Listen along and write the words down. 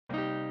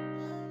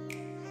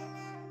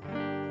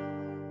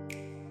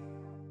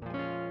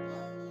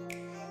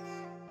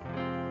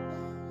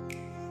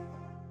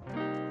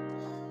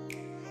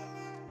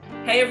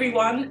Hey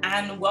everyone,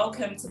 and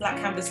welcome to Black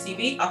Canvas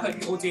TV. I hope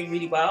you're all doing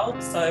really well.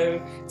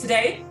 So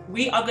today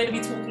we are going to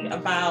be talking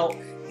about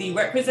the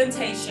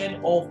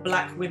representation of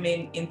Black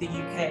women in the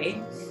UK.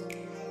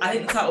 I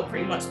think the title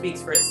pretty much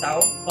speaks for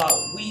itself, but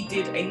we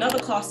did another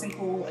casting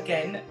call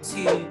again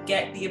to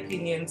get the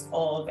opinions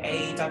of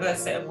a diverse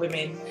set of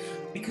women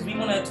because we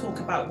want to talk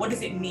about what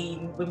does it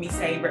mean when we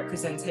say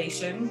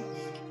representation?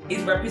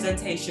 Is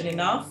representation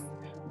enough?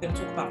 We're going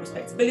to talk about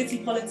respectability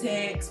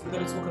politics. We're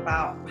going to talk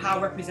about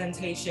how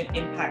representation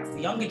impacts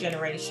the younger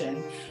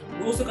generation.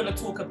 We're also going to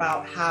talk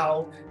about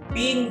how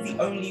being the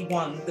only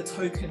one, the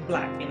token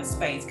Black in a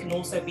space, can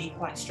also be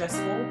quite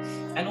stressful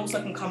and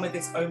also can come with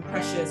its own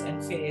pressures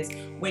and fears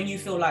when you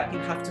feel like you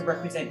have to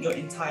represent your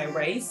entire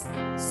race.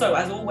 So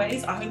as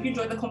always, I hope you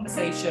enjoyed the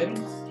conversation.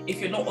 If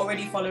you're not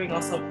already following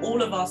us on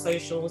all of our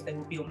socials, they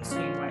will be on the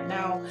screen right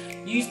now.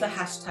 Use the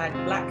hashtag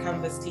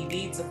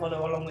BlackCanvasTV to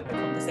follow along with the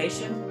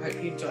conversation. I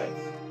hope you enjoy.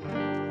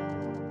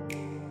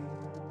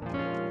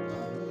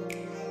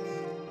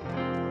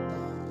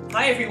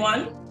 Hi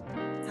everyone,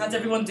 how's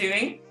everyone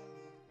doing?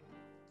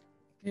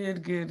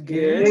 Good.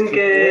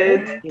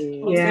 Yeah.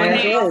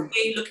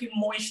 Looking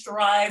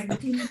moisturized,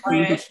 looking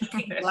fresh,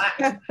 looking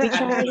Black. We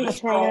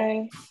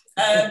try.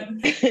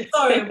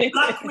 So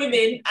Black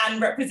women and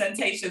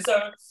representation.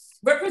 So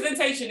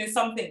representation is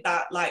something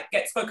that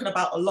gets spoken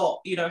about a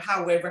lot, you know,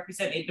 how we're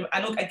represented.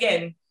 And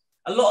again,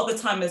 a lot of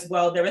the time as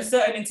well, there are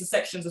certain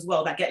intersections as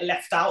well that get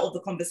left out of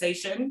the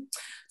conversation.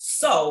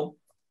 So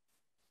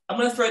I'm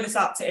going to throw this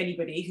out to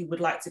anybody who would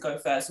like to go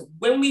first.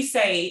 When we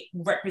say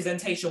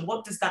representation,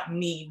 what does that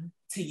mean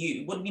to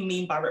you? What do we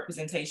mean by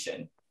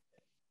representation?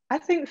 I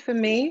think for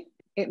me,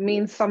 it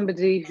means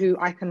somebody who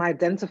I can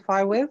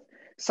identify with.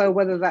 So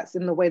whether that's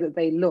in the way that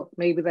they look,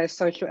 maybe their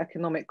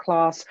socioeconomic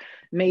class,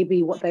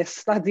 maybe what they're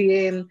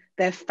studying,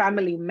 their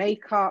family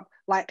makeup,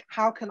 like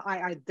how can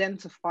I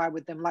identify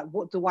with them? Like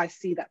what do I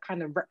see that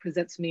kind of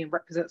represents me and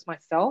represents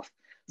myself?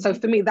 So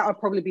for me, that would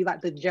probably be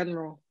like the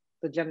general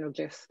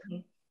gist.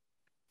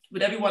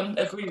 Would everyone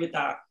agree with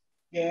that?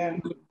 Yeah.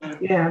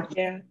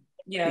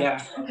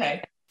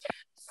 Okay.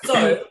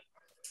 So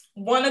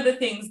one of the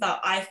things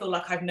that I feel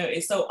like I've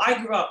noticed, so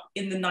I grew up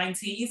in the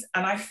 90s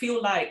and I feel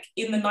like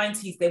in the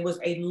 90s there was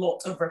a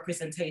lot of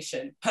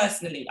representation.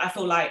 Personally, I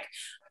feel like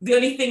the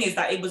only thing is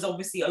that it was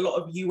obviously a lot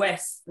of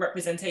US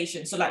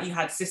representation. So like you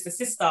had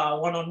Sister,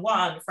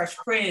 One-on-One, Fresh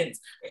Prince,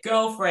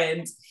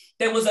 Girlfriend.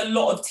 There was a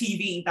lot of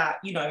TV that,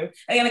 you know,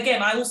 and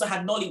again, I also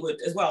had Nollywood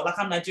as well. Like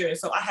I'm Nigerian,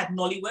 so I had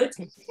Nollywood.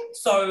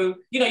 So,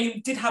 you know,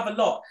 you did have a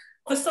lot.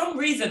 For some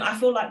reason, I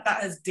feel like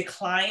that has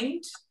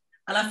declined.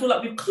 And I feel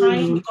like we've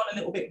kind of gone a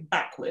little bit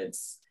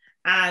backwards.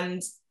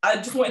 And I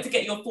just wanted to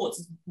get your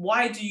thoughts.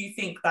 Why do you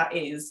think that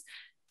is?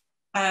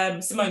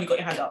 Simone, you got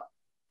your hand up.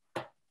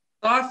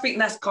 I think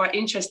that's quite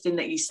interesting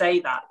that you say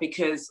that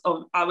because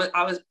I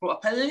was brought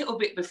up a little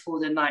bit before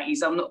the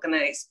 90s. I'm not going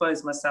to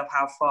expose myself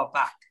how far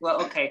back.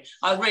 Well, okay,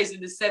 I was raised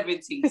in the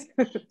 70s.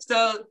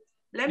 So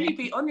let me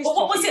be honest. But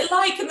what was it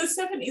like in the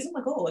 70s? Oh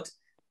my God.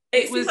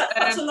 It was like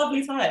such a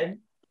lovely time.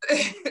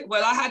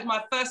 Well, I had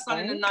my first son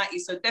in the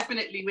 90s. So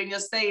definitely when you're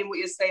saying what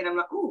you're saying, I'm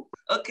like, oh,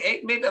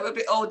 okay, maybe I'm a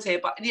bit old here.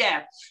 But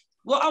yeah,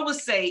 what I would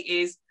say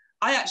is,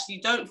 I actually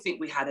don't think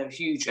we had a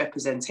huge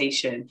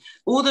representation.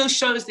 All those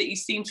shows that you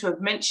seem to have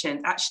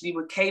mentioned actually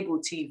were cable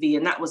TV,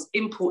 and that was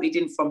imported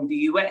in from the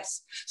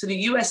US. So the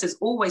US has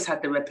always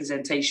had the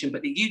representation,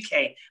 but the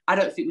UK, I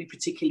don't think we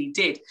particularly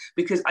did,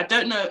 because I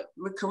don't know,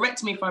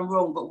 correct me if I'm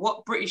wrong, but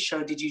what British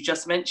show did you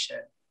just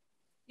mention?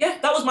 Yeah,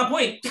 that was my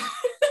point.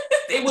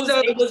 It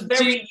was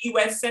very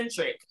US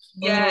centric.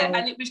 Yeah,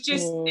 and it was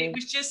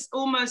just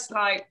almost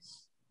like,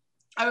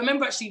 I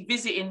remember actually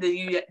visiting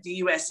the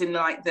US in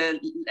like the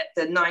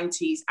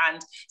 90s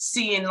and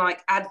seeing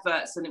like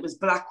adverts, and it was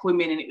Black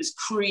women and it was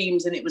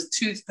creams and it was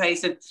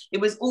toothpaste and it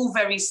was all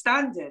very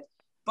standard.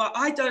 But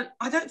I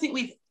don't think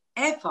we've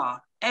ever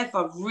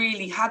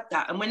really had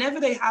that. And whenever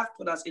they have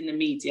put us in the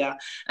media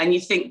and you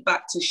think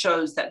back to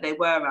shows that they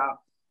were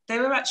out, they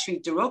were actually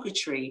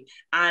derogatory,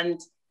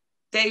 and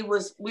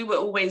we were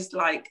always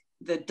like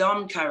the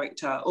dumb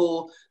character.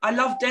 Or I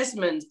love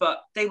Desmond,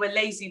 but they were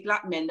lazy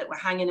Black men that were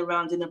hanging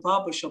around in a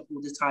barbershop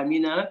all the time, you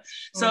know?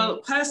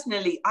 So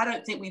personally, I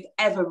don't think we've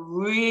ever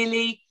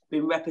really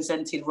been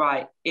represented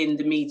right in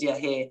the media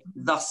here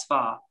thus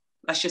far.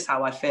 That's just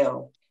how I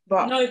feel.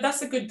 But no,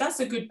 that's a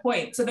good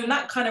point. So then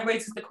that kind of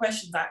raises the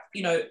question that,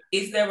 you know,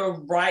 is there a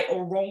right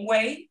or wrong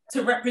way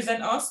to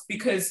represent us?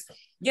 Because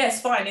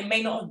yes, fine, it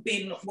may not have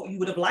been what you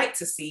would have liked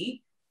to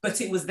see,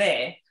 but it was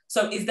there.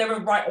 So is there a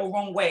right or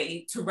wrong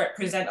way to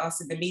represent us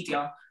in the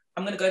media?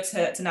 I'm going to go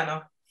to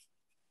Nana.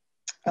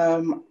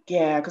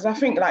 Yeah, because I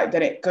think like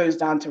that it goes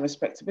down to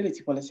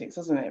respectability politics,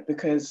 doesn't it?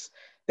 Because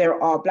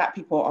Black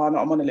people are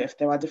not a monolith.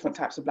 There are different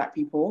types of Black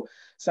people.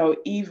 So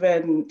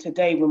even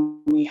today,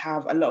 when we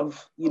have a lot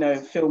of, you know,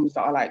 films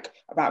that are like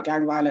about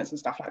gang violence and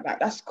stuff like that,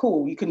 that's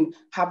cool. You can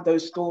have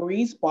those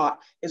stories, but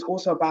it's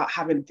also about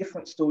having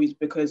different stories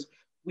because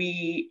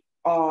we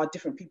are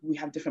different people. We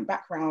have different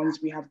backgrounds.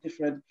 We have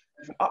different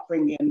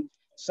upbringing.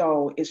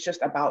 So it's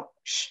just about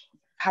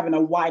having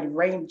a wide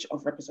range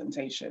of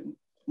representation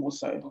more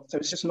so. So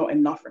it's just not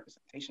enough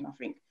representation, I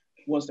think,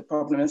 was the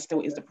problem and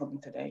still is the problem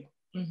today.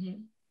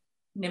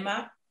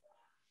 Nima?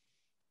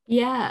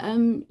 Yeah,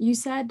 you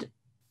said,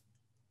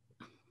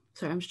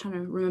 sorry, I'm just trying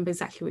to remember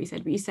exactly what you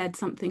said, but you said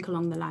something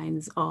along the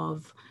lines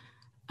of,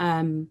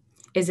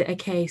 is it a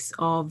case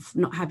of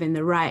not having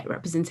the right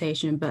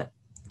representation, but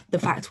the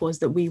fact was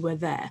that we were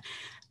there.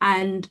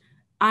 And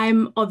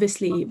I'm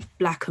obviously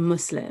Black and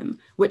Muslim,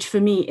 which for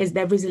me is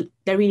there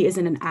really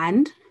isn't an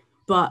and,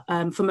 but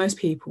for most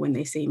people when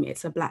they see me,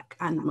 it's a Black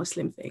and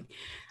Muslim thing.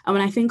 And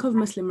when I think of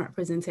Muslim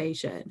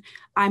representation,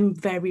 I'm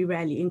very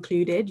rarely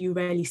included. You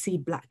rarely see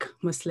Black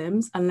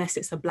Muslims unless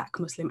it's a Black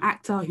Muslim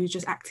actor who's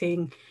just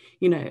acting,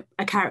 you know,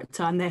 a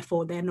character, and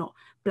therefore they're not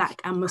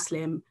Black and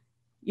Muslim.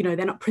 You know,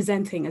 they're not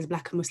presenting as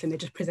Black and Muslim, they're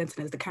just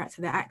presenting as the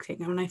character they're acting.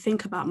 And when I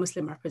think about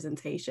Muslim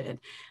representation,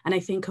 and I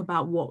think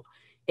about what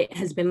it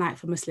has been like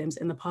for Muslims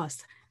in the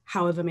past,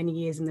 however many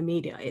years in the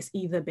media, it's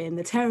either been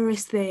the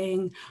terrorist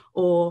thing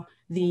or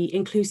the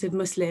inclusive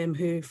Muslim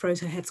who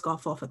throws her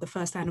headscarf off at the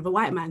first sign of a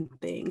white man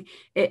thing.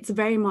 It's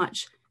very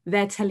much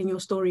they're telling your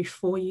story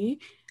for you.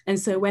 And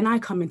so when I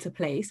come into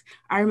place,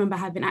 I remember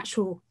having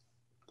actual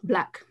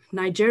Black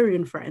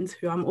Nigerian friends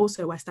who I'm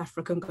also West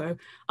African go,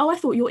 oh, I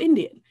thought you're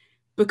Indian.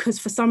 Because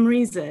for some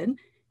reason,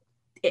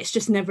 it's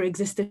just never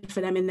existed for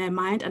them in their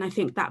mind. And I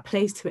think that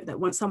plays to it, that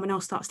once someone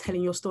else starts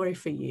telling your story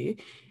for you,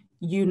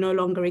 you no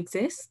longer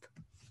exist.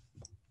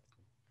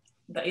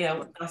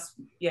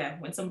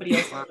 When somebody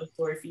else tells a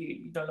story for you,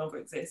 you no longer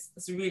exist.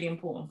 That's a really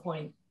important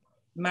point.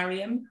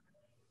 Mariam?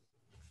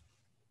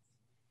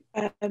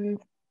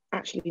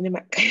 Actually,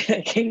 Nimak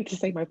came to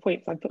say my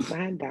point, so I put my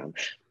hand down.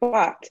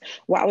 But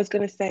what I was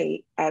going to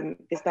say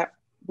is that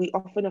we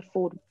often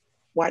afford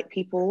white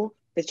people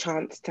the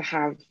chance to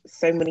have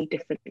so many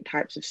different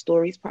types of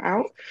stories put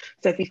out.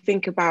 So if you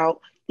think about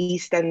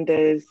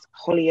EastEnders,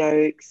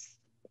 Hollyoaks,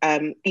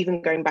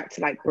 even going back to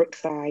like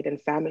Brookside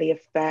and Family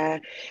Affair,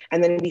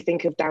 and then we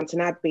think of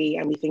Downton Abbey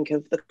and we think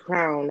of The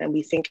Crown, and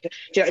we think, do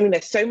you know what I mean?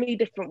 There's so many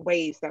different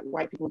ways that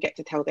white people get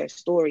to tell their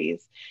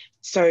stories.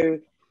 So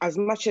as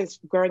much as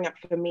growing up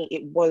for me,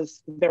 it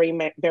was very,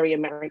 very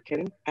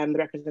American, the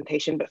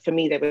representation, but for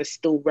me, there was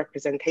still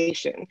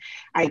representation.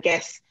 I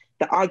guess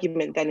the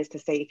argument then is to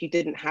say, if you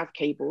didn't have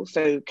cable,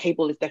 so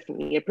cable is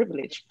definitely a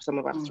privilege for some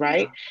of us,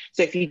 right?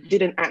 So if you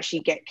didn't actually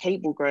get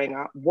cable growing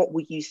up, what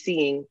were you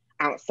seeing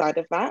outside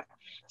of that?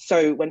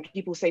 So when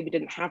people say we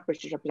didn't have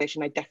British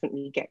representation, I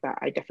definitely get that.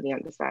 I definitely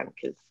understand,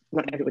 because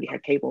not everybody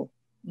had cable.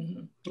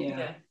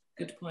 Yeah,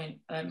 good point.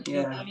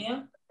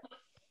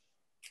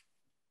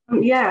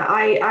 Yeah,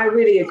 I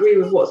really agree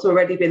with what's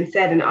already been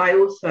said. And I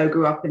also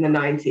grew up in the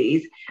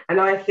 90s.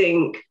 And I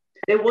think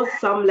there was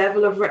some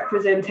level of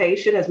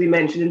representation, as we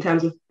mentioned, in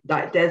terms of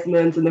like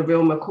Desmond's and the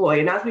real McCoy.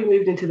 And as we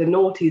moved into the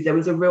noughties, there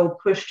was a real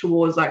push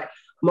towards like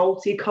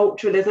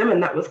multiculturalism,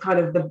 and that was kind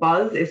of the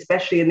buzz,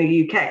 especially in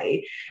the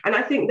UK. And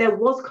I think there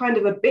was kind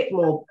of a bit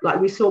more, like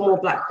we saw more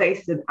Black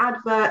faces in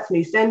adverts and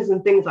EastEnders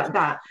and things like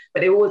that,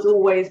 but it was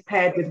always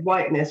paired with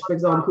whiteness. For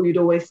example, you'd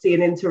always see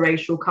an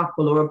interracial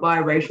couple or a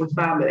biracial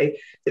family.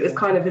 It was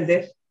kind of as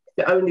if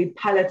the only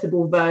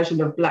palatable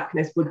version of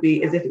Blackness would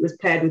be as if it was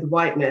paired with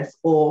whiteness,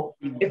 or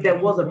if there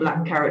was a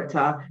Black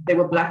character, they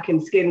were Black in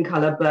skin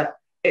color, but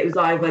it was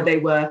either they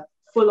were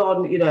full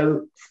on, you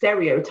know,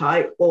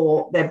 stereotype,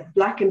 or they're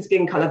Black in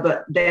skin color,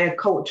 but their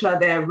culture,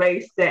 their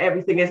race, their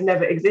everything has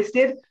never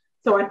existed.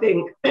 So I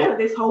think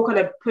this whole kind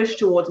of push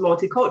towards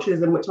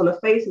multiculturalism, which on the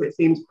face of it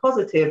seems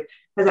positive,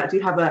 has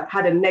actually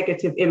had a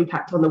negative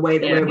impact on the way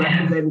that we're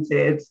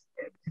represented.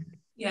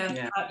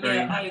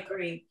 I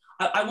agree.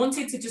 I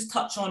wanted to just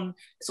touch on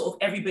sort of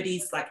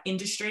everybody's like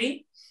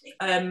industry.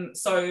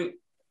 So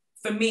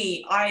for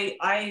me,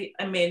 I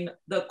am in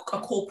a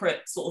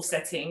corporate sort of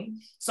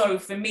setting. So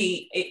for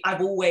me,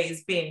 I've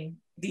always been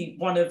the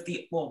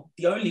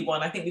only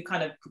one. I think we've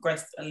kind of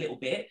progressed a little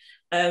bit.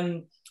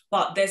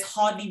 But there's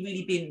hardly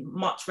really been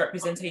much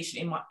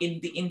representation in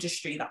the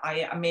industry that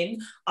I am in.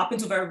 Up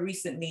until very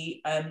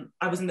recently,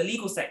 I was in the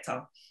legal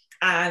sector.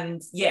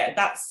 And yeah,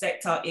 that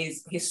sector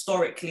is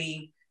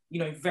historically, you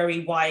know,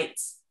 very white,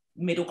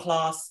 middle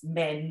class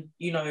men,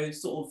 you know,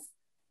 sort of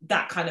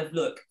that kind of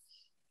look.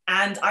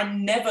 And I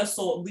never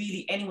saw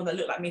really anyone that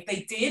looked like me. If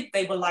they did,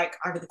 they were like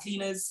either the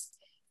cleaners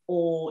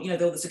or, you know,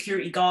 they were the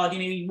security guard. You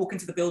know, you walk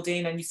into the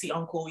building and you see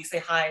uncle, you say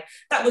hi.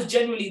 That was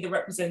generally the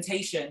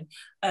representation.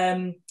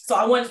 So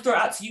I wanted to throw it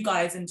out to you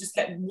guys and just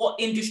what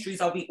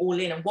industries are we all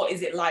in and what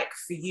is it like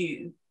for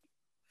you?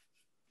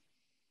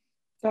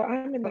 So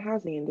I'm in the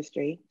housing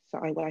industry. So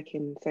I work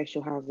in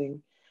social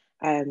housing.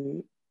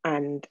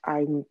 And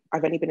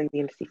I've only been in the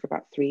industry for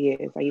about 3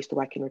 years. I used to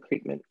work in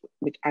recruitment,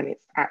 and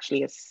it's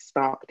actually a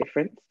stark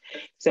difference.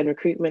 So in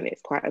recruitment,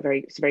 it's a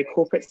very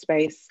corporate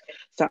space.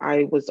 So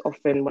I was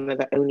often one of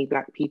the only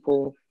Black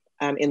people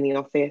in the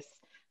office,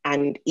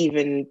 and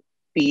even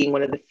being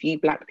one of the few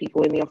Black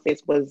people in the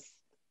office was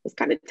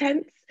kind of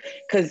tense,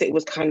 because it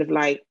was kind of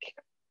like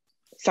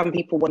some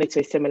people wanted to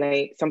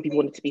assimilate, some people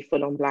wanted to be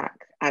full on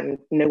Black, and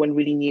no one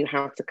really knew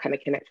how to kind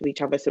of connect with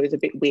each other. So it was a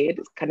bit weird.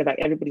 It's kind of like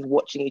everybody's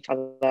watching each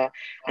other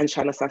and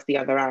trying to suss the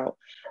other out.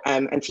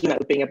 And Tina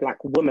being a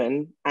Black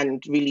woman,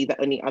 and really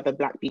the only other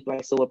Black people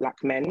I saw were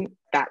Black men,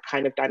 that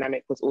kind of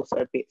dynamic was also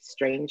a bit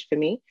strange for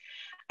me.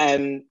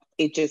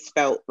 It just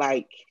felt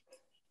like,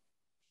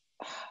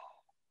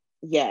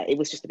 yeah, it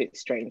was just a bit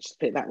strange, to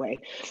put it that way.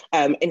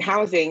 In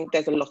housing,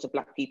 there's a lot of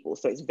Black people,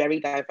 so it's very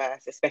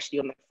diverse, especially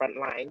on the front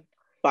line.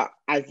 But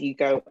as you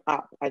go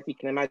up, as you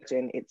can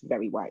imagine, it's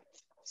very white.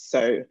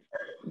 So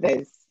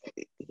there's,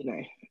 you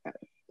know,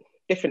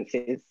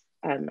 differences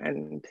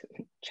and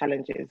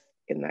challenges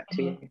in that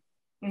too.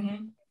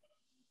 Mm-hmm.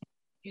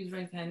 Who's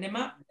raised their hand?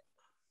 Nima?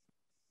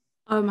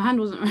 My hand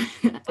wasn't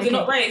raised. Was it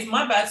not raised?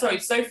 My bad. Sorry,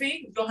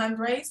 Sophie, your hand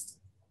raised?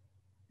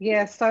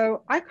 Yeah,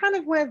 so I kind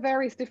of wear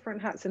various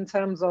different hats in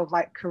terms of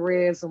like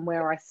careers and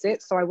where I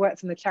sit. So I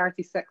worked in the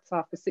charity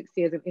sector for 6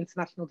 years in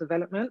international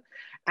development,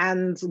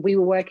 and we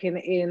were working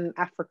in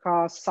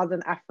Africa,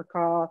 Southern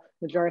Africa,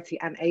 majority,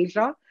 and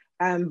Asia.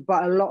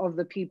 But a lot of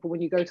the people,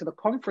 when you go to the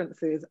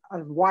conferences,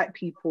 of white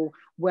people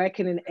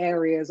working in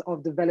areas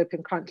of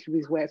developing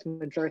countries where it's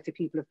majority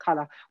people of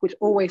color, which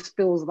always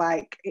feels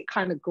like it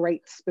kind of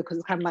grates, because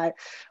it's kind of like,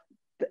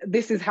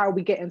 this is how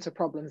we get into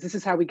problems. This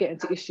is how we get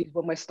into issues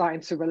when we're starting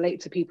to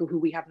relate to people who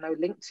we have no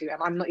link to.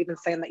 And I'm not even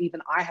saying that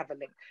even I have a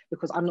link,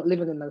 because I'm not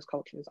living in those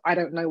cultures. I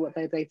don't know what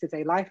their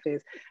day-to-day life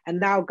is. And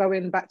now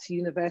going back to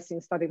university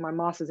and studying my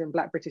master's in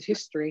Black British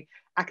history,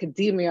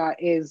 academia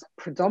is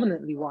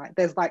predominantly white.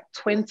 There's like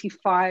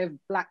 25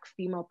 Black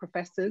female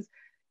professors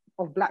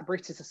of Black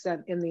British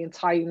descent in the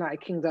entire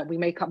United Kingdom. We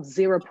make up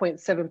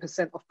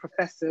 0.7% of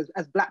professors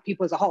as Black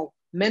people as a whole,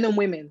 men and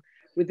women.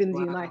 Within the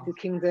United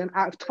Kingdom,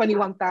 out of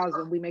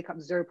 21,000, we make up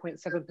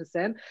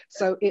 0.7%.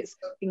 So it's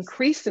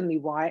increasingly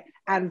white.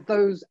 And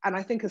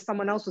I think, as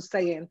someone else was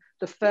saying,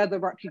 the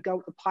further up you go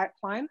with the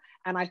pipeline,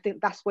 and I think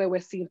that's where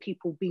we're seeing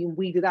people being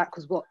weeded out,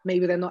 because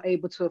maybe they're not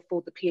able to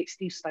afford the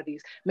PhD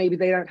studies. Maybe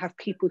they don't have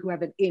people who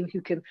have an in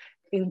who can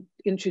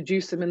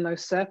introduce them in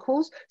those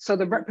circles. So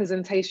the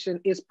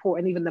representation is poor,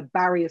 and even the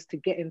barriers to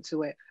get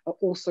into it are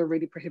also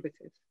really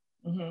prohibitive.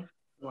 Mm-hmm.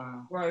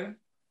 Wow. Ro?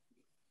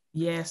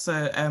 Yeah,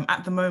 so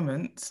at the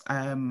moment,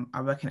 I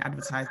work in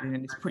advertising,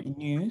 and it's pretty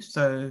new.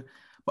 So,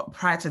 but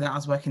prior to that, I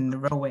was working in the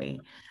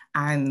railway,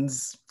 and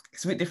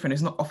it's a bit different.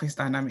 It's not office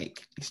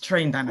dynamic, it's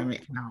train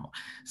dynamic now.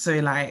 So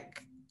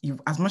like,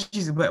 as much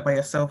as you work by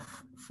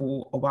yourself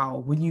for a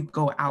while, when you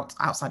go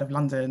outside of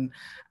London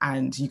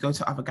and you go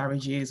to other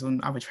garages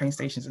and other train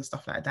stations and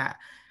stuff like that,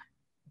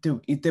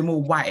 the more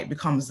white it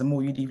becomes, the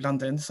more you leave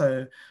London.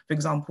 So for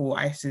example,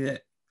 I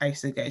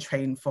used to get a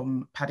train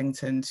from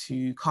Paddington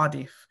to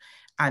Cardiff,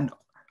 and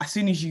as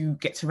soon as you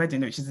get to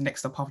Reading, which is the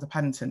next stop after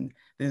Paddington,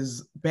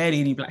 there's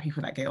barely any Black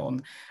people that get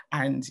on.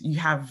 And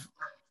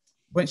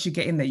once you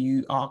get in there,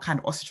 you are kind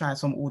of ostracized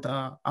from all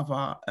the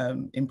other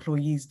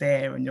employees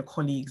there and your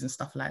colleagues and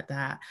stuff like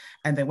that.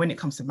 And then when it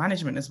comes to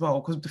management as well,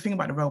 because the thing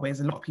about the railway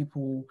is a lot of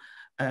people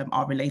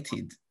are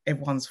related.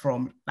 Everyone's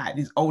from like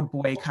this old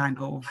boy kind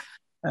of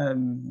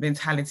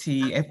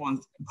mentality.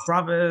 Everyone's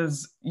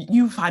brothers.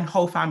 You find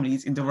whole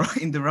families in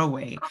the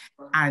railway,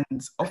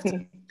 and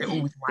often they're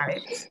always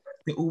white.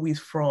 They're always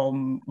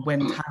from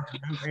when times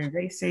were very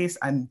racist,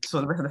 and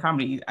so the rest of the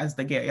family, as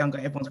they get younger,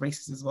 everyone's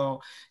racist as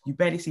well. You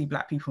barely see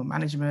Black people in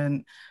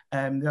management.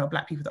 There are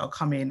Black people that are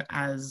coming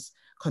as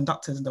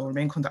conductors, and they'll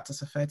remain conductors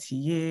for 30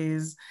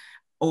 years,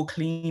 or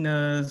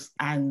cleaners.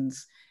 And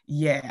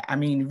yeah, I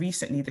mean,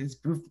 recently there's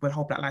with the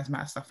whole Black Lives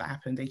Matter stuff that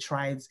happened, they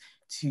tried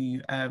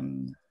to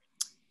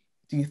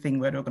do a thing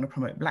where they're going to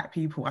promote Black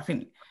people. I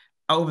think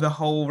over the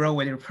whole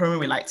railway, they were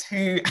promoting like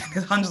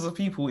there's hundreds of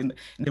people in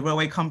the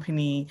railway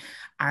company.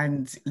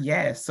 And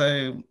yeah,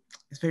 so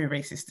it's very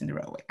racist in the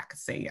railway. I could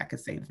say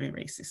it's very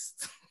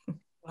racist.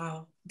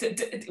 Wow. Do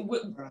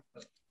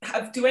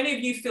any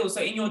of you feel,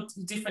 so in your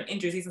different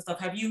injuries and stuff,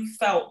 have you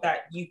felt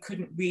that you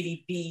couldn't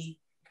really be,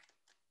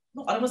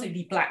 I don't want to say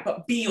be Black,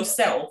 but be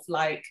yourself?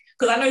 Like,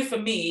 because I know for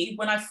me,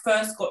 when I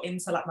first got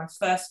into like my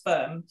first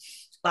firm,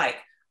 like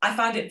I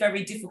found it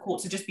very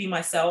difficult to just be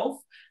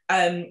myself.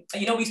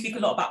 You know, we speak a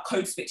lot about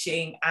code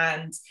switching,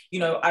 and you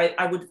know,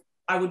 I would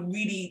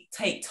really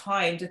take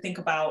time to think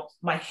about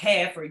my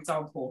hair, for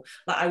example.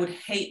 Like I would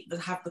hate to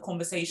have the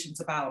conversations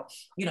about,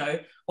 you know,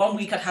 one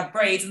week I'd have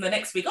braids and the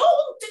next week,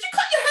 oh, did you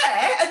cut your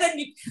hair? And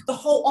then the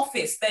whole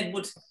office then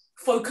would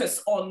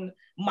focus on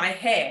my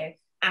hair.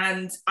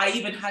 And I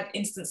even had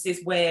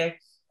instances where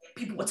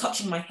people were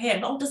touching my hair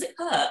and, oh, does it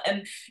hurt?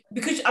 And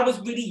because I was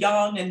really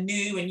young and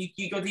new, and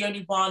you're the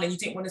only one, and you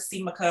didn't want to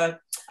seem like a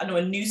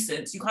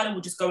nuisance, you kind of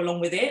would just go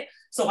along with it.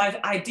 So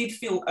I did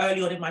feel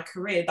early on in my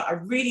career that I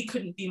really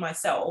couldn't be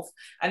myself.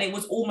 And it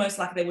was almost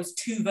like there was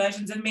two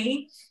versions of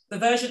me. The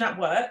version at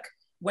work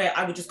where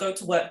I would just go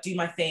to work, do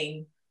my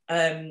thing.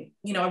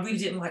 You know, I really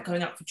didn't like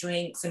going out for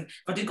drinks. And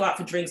if I did go out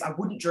for drinks, I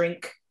wouldn't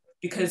drink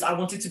because I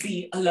wanted to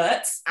be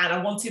alert, and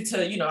I wanted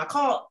to, you know, I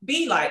can't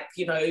be like,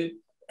 you know,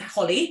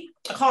 Holly.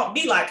 I can't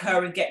be like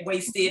her and get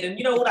wasted and,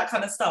 you know, all that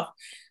kind of stuff.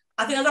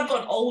 I think as I've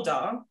gotten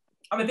older,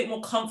 I'm a bit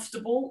more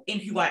comfortable in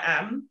who I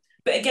am.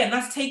 But again,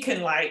 that's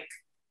taken like,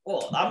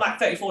 well, I'm like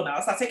 34 now,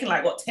 so that's taken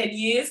like, what, 10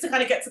 years to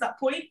kind of get to that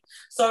point.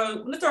 So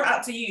I'm gonna throw it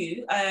out to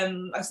you.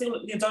 I've seen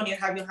Leodonia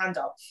have your hand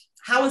up.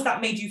 How has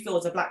that made you feel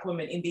as a Black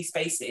woman in these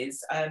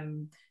spaces?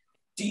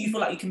 Do you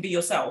feel like you can be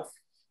yourself?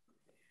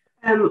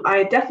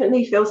 I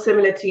definitely feel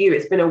similar to you.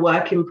 It's been a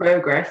work in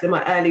progress. In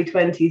my early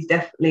 20s,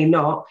 definitely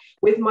not.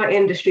 With my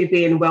industry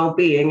being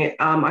well-being,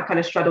 I kind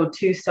of straddled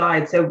two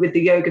sides. So with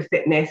the yoga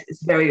fitness,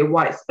 it's very a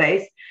white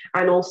space.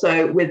 And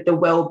also with the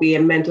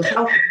well-being mental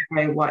health, it's a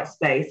very white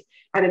space.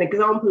 And an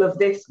example of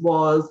this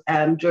was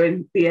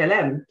during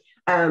BLM.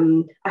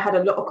 I had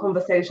a lot of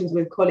conversations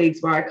with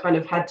colleagues where I kind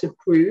of had to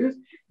prove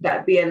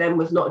that BLM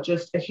was not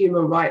just a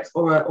human rights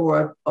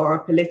or a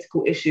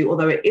political issue,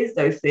 although it is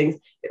those things.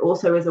 It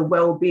also is a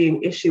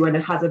well-being issue, and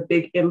it has a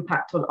big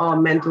impact on our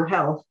mental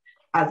health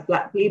as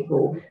Black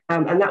people.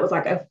 And that was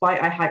like a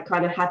fight I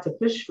had to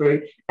push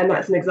through. And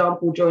that's an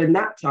example during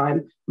that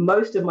time.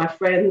 Most of my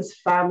friends,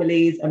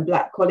 families, and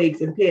Black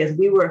colleagues and peers,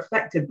 we were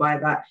affected by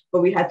that,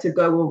 but we had to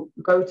go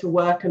to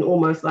work and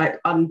almost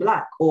like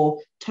unblack or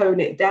tone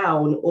it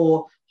down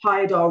or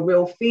hide our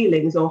real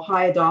feelings or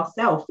hide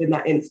ourselves in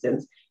that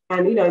instance.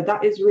 And, you know,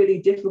 that is really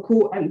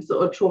difficult and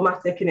sort of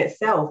traumatic in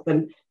itself.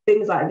 And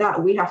things like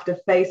that we have to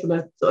face on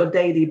a sort of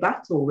daily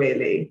battle,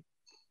 really.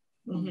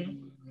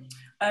 Mm-hmm.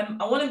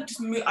 I want to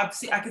just move, I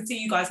can see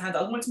you guys' hand.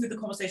 I want to move the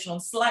conversation on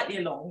slightly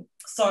along.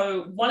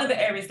 So one of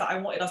the areas that I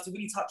wanted us to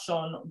really touch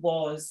on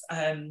was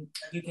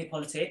UK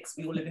politics.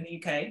 We all live in the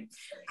UK.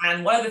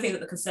 And one of the things that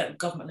the Conservative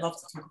government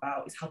loves to talk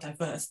about is how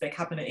diverse their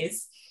cabinet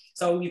is.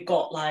 So we've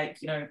got like,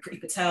 you know,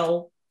 Priti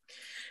Patel,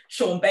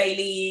 Sean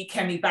Bailey,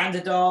 Kemi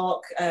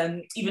Banderdark,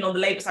 even on the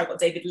Labour side, we've got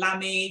David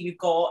Lammy, we've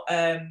got,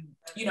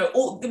 you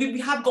know,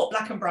 we have got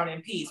Black and brown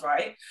MPs,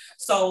 right?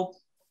 So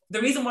the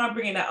reason why I'm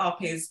bringing that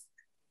up is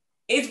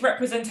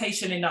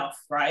representation enough,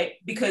 right?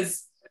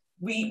 Because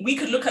we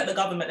could look at the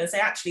government and say,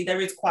 actually,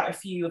 there is quite a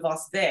few of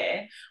us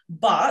there,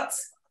 but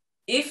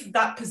if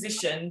that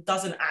position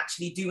doesn't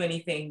actually do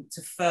anything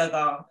to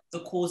further the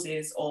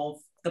causes of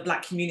the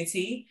Black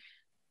community,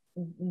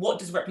 what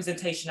does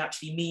representation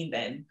actually mean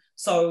then?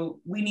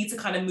 So we need to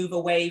kind of move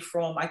away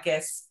from, I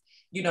guess,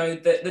 you know,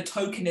 the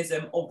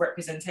tokenism of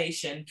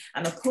representation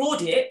and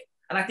applaud it.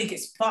 And I think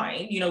it's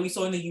fine. You know, we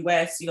saw in the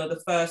US, you know,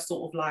 the first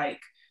sort of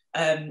like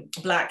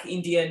Black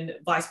Indian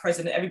vice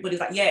president, everybody's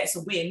like, yeah, it's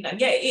a win.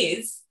 And yeah, it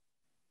is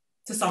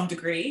to some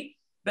degree.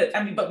 But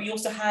I mean, but we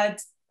also had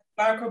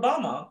Barack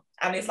Obama.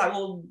 And it's like,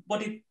 well, what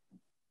did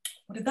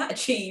that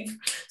achieve?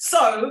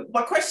 So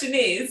my question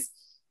is,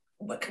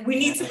 we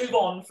need to move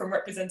on from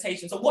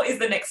representation. So what is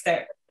the next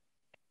step?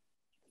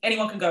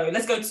 Anyone can go.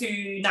 Let's go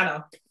to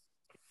Nana.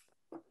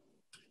 Do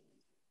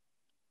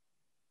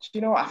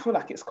you know what? I feel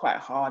like it's quite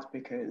hard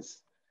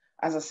because,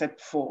 as I said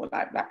before,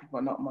 like Black people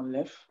are not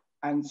monolith.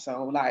 And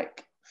so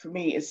like, for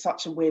me, it's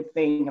such a weird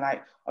thing,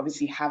 like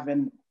obviously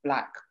having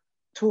Black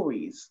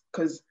Tories,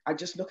 because I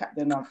just look at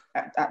them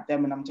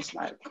and I'm just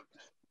like,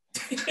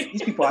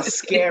 these people are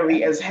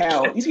scary as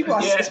hell. These people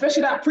are,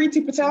 especially that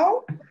Priti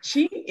Patel,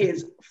 she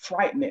is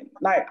frightening.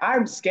 Like,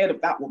 I'm scared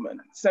of that woman.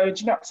 So, do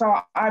you know, so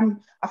I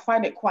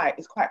find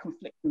it's quite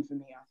conflicting for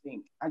me, I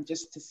think. And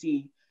just to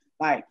see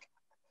like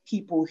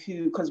people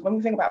who, because when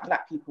we think about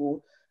Black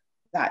people,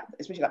 that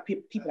especially like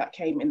people that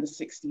came in the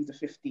 60s, the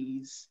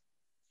 50s,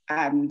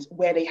 and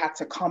where they had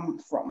to come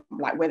from,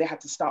 like where they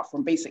had to start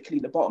from, basically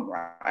the bottom,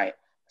 right?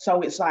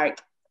 So it's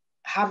like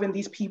having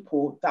these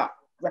people that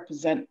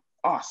represent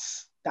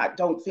us, that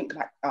don't think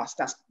like us,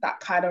 that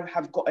kind of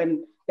have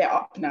gotten, they're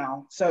up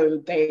now,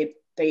 so they've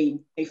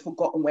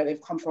forgotten where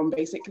they've come from.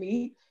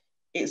 Basically,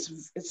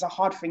 it's a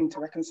hard thing to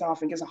reconcile. I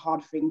think it's a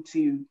hard thing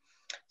to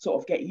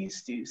sort of get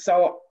used to.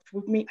 So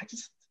with me,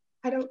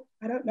 I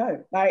don't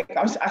know. Like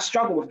I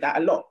struggle with that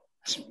a lot.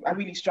 I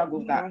really struggle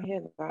with that. I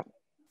hear that.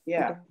 Yeah.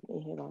 I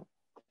definitely hear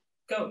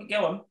that.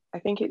 Go on. I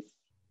think it's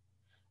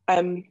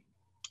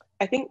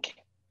I think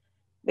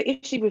the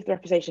issue with the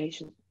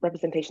representation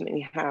that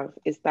we have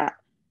is that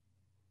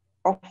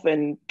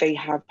often they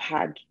have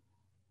had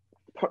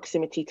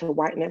proximity to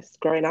whiteness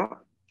growing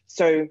up.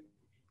 So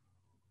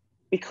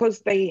because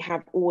they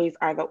have always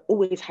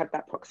had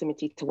that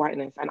proximity to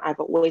whiteness and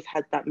either always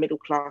had that middle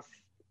class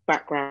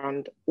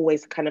background,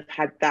 always kind of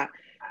had that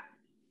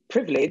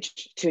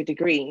privilege to a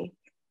degree,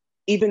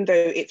 even though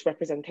it's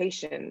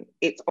representation,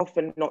 it's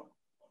often not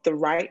the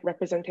right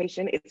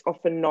representation. It's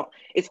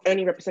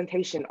only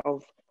representation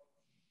of,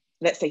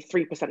 let's say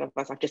 3% of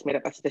us. I've just made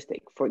up that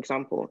statistic, for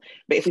example.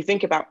 But if we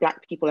think about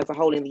Black people as a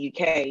whole in the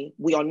UK,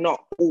 we are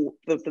not all,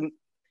 the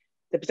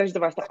percentage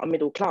of us that are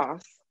middle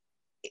class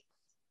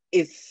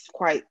is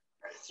quite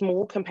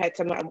small compared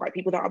to white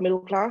people that are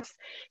middle class.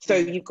 So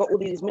you've got all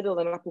these middle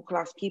and upper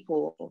class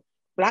people,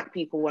 Black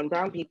people and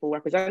brown people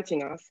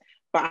representing us,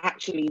 but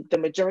actually the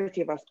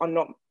majority of us are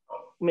not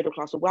middle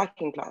class or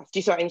working class. Do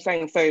you see what I'm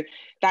saying? So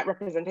that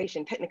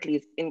representation technically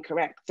is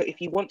incorrect. So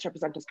if you want to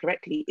represent us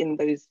correctly in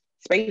those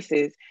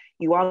spaces,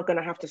 you are going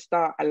to have to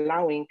start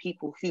allowing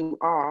people who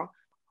are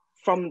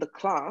from the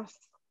class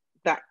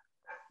that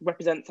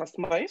represents us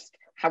most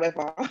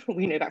However,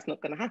 we know that's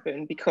not going to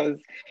happen because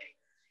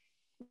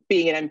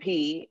being an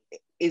MP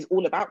is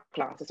all about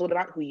class. It's all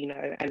about who you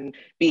know and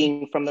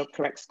being from the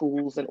correct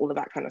schools and all of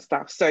that kind of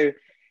stuff. So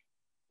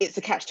it's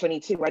a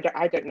catch-22.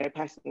 I don't know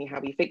personally how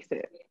we fix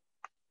it.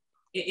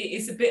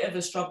 It's a bit of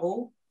a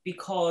struggle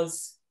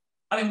because,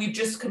 I mean, we've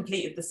just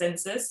completed the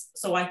census.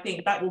 So I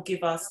think that will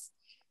give us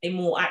a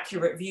more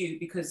accurate view,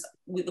 because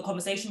with the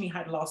conversation we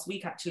had last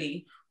week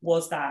actually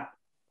was that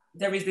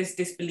there is this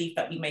disbelief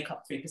that we make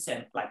up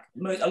 3%. Like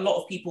a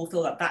lot of people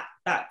feel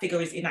that figure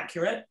is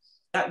inaccurate,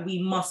 that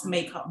we must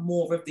make up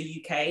more of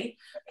the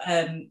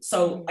UK.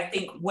 So I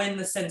think when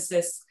the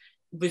census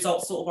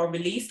results sort of are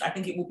released, I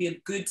think it will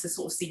be good to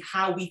sort of see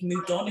how we've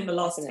moved on in the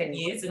last 10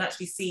 years and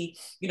actually see,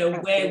 you know,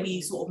 where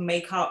we sort of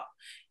make up.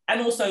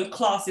 And also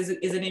class is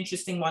an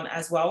interesting one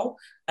as well.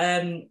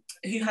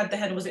 Who had the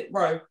head? Was it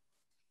Ro?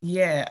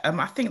 Yeah,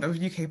 I think that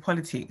with UK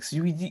politics,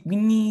 we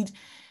need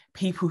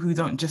people who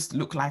don't just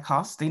look like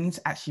us. They need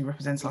to actually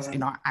represent us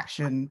in our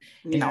action,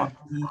 in our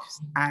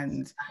beliefs,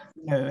 and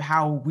you know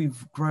how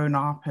we've grown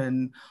up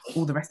and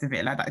all the rest of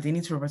it like that. They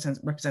need to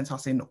represent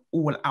us in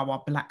all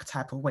our Black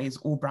type of ways,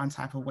 all brown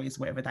type of ways,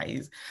 whatever that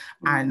is,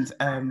 and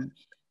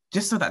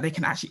just so that they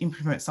can actually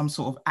implement some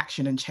sort of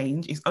action and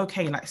change. It's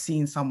okay like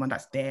seeing someone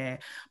that's there,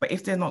 but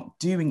if they're not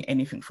doing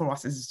anything for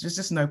us, it's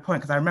just no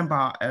point. Because I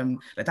remember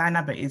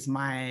Diana is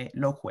my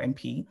local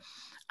MP.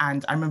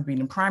 And I remember being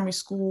in primary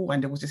school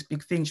and there was this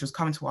big thing. She was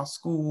coming to our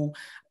school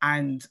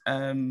and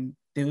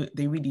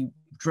they really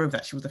drove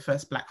that she was the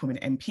first Black woman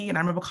MP. And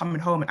I remember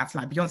coming home and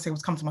acting like Beyonce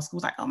was coming to my school,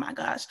 like, oh my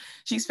gosh,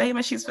 she's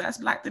famous, she's first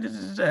Black, da, da,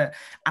 da, da.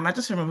 And I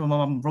just remember my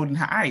mum rolling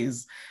her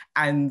eyes.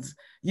 And,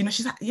 you know,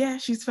 she's like, yeah,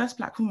 she's first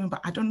Black woman,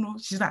 but I don't know.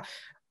 She's like,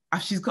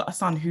 she's got a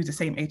son who's the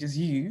same age as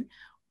you,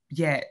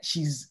 yet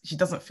she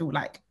doesn't feel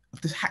like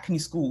the Hackney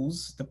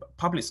schools, the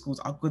public schools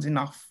are good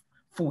enough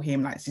for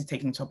him, like she's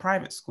taking him to a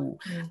private school.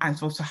 And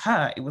so to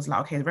her, it was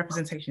like, okay, the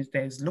representation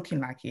there is looking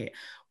like it,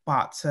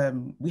 but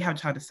we have a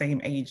child the same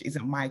age,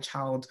 isn't my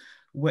child,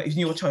 if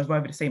your child is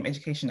worthy the same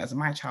education as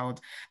my child?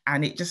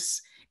 And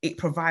it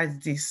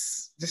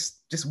provides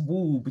this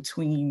wall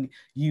between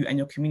you and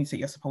your community that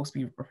you're supposed to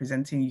be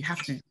representing. You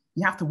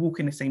have to walk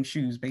in the same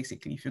shoes,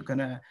 basically, if you're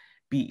gonna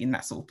be in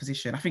that sort of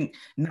position. I think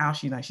now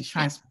she's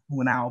trying to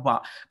school now,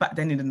 but back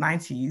then in the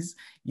 90s,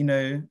 you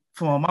know,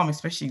 for my mum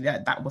especially,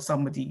 that was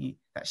somebody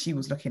that she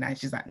was looking at and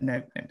she's like,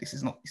 no, this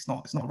is not, it's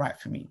not right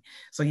for me.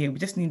 So yeah, we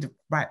just need the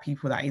right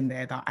people that are in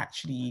there that are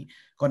actually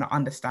gonna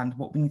understand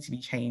what we need to be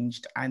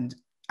changed and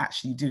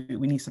actually do it.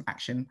 We need some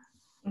action.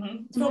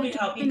 It's probably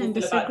how people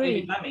feel about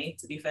David Lammy,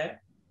 to be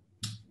fair.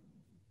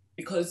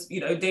 Because,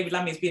 you know, David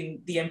Lammy has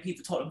been the MP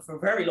for Tottenham for a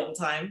very long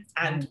time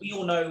and we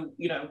all know,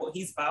 you know, what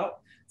he's about.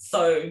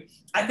 So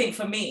I think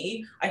for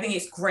me, I think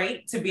it's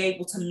great to be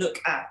able to look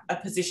at a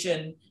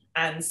position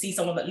and see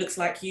someone that looks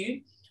like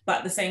you. But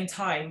at the same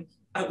time,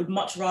 I would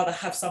much rather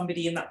have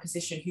somebody in that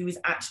position who is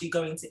actually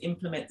going to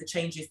implement the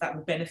changes that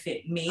will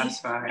benefit me.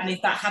 That's right. And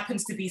if that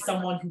happens to be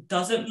someone who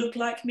doesn't look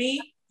like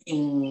me,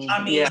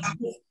 I mean,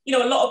 you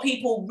know, a lot of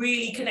people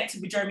really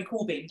connected with Jeremy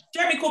Corbyn.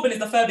 Jeremy Corbyn is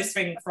the furthest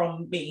thing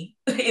from me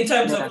in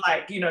terms of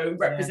like, you know,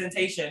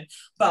 representation.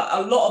 But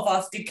a lot of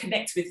us did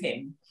connect with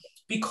him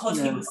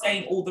because he was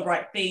saying all the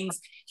right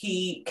things.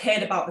 He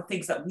cared about the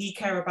things that we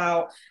care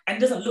about and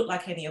doesn't look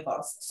like any of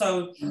us.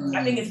 So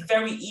I think it's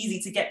very easy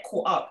to get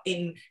caught up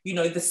in, you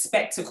know, the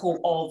spectacle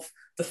of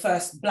the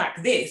first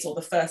Black this or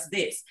the first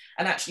this,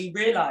 and actually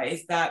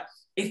realize that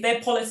if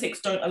their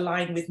politics don't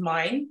align with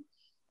mine,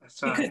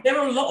 because there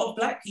are a lot of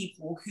Black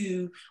people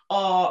who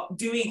are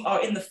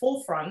in the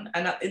forefront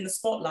and in the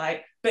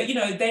spotlight, but you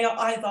know, they are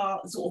either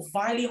sort of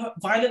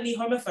violently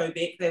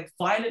homophobic, they're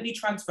violently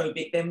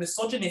transphobic, they're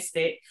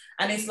misogynistic,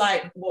 and it's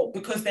like, well,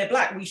 because they're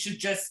Black, we should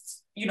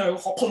just, you know,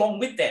 hop along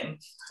with them.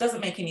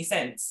 Doesn't make any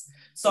sense.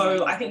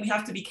 So I think we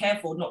have to be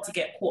careful not to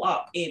get caught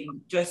up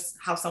in just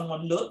how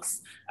someone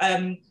looks.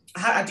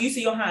 I do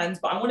see your hands,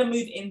 but I want to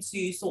move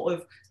into sort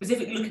of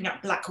specifically looking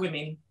at Black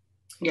women.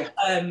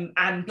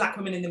 And Black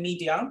women in the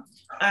media.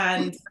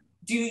 And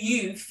do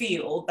you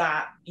feel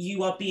that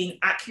you are being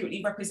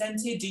accurately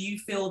represented? Do you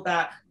feel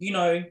that, you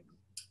know,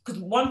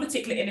 because one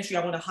particular industry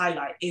I want to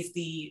highlight is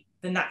the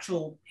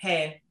natural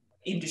hair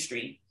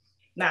industry.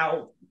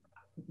 Now,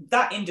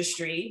 that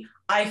industry,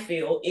 I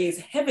feel, is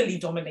heavily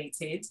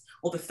dominated,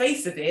 or the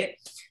face of it,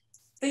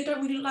 they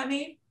don't really look like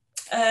me.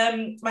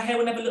 My hair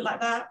will never look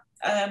like that.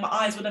 My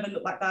eyes will never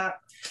look like that.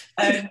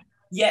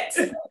 Yet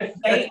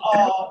they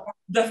are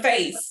the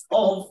face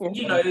of,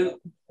 you know,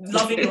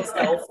 loving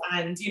yourself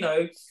and, you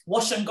know,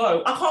 wash and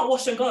go. I can't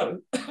wash and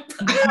go. I can't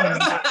do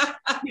that.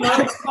 You know,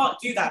 I can't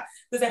do that.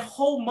 There's a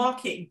whole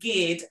market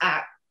geared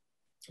at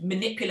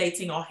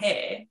manipulating our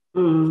hair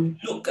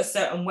look a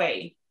certain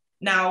way.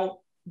 Now,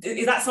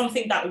 is that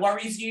something that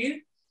worries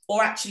you?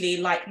 Or actually,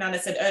 like Nana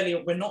said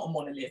earlier, we're not a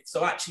monolith.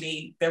 So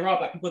actually, there are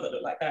Black people that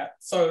look like that.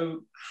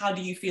 So how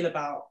do you feel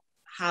about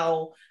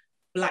how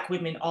Black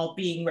women are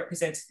being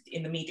represented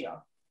in the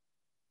media?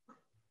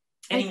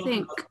 I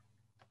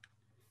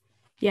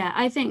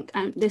think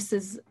this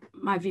is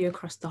my view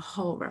across the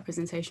whole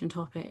representation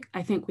topic.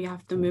 I think we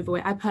have to move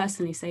away. I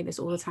personally say this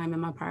all the time in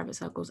my private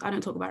circles. I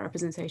don't talk about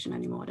representation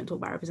anymore. I don't talk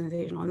about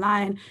representation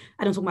online.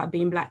 I don't talk about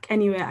being Black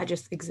anywhere. I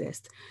just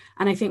exist.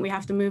 And I think we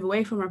have to move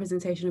away from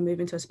representation and move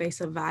into a space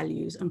of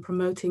values and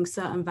promoting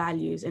certain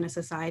values in a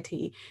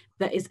society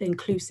that is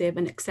inclusive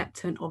and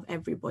acceptant of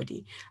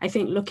everybody. I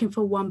think looking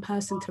for one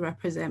person to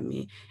represent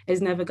me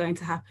is never going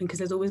to happen, because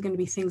there's always going to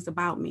be things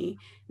about me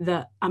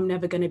that I'm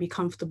never going to be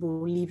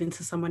comfortable leaving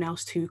to someone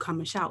else to come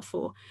and shout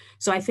for.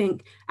 So I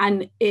think,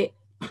 and it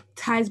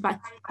ties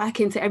back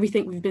into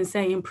everything we've been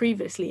saying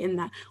previously, in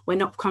that we're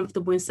not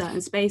comfortable in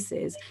certain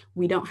spaces.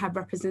 We don't have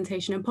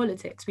representation in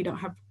politics. We don't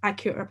have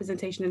accurate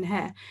representation in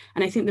hair.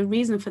 And I think the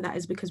reason for that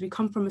is because we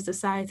come from a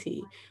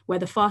society where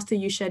the faster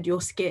you shed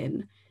your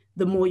skin,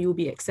 the more you'll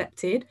be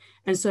accepted.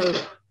 And so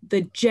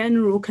the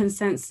general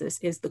consensus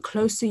is the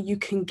closer you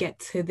can get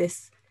to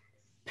this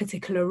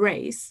particular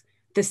race,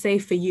 the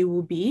safer you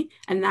will be.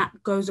 And that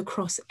goes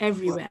across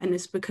everywhere. And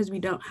it's because we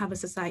don't have a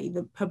society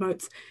that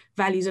promotes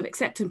values of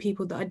accepting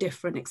people that are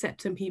different,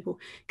 accepting people.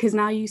 Because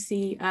now you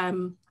see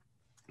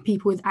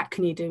people with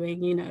acne doing,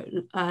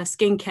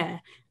 skincare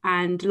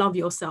and love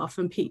yourself,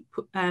 and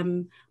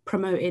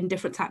promoting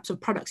different types of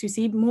products. You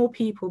see more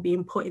people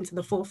being put into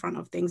the forefront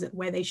of things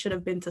where they should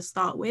have been to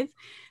start with.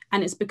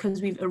 And it's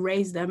because we've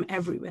erased them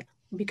everywhere,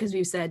 because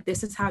we've said,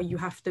 this is how you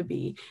have to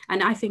be.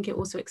 And I think it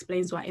also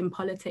explains why in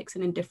politics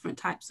and in different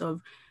types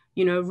of,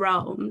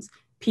 realms,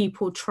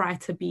 people try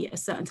to be a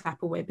certain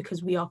type of way,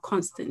 because we are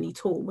constantly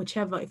taught,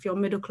 if you're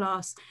middle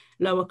class,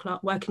 lower class,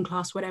 working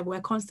class, whatever,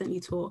 we're constantly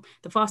taught,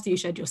 the faster you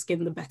shed your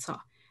skin, the better.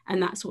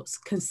 And that's what's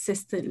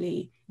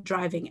consistently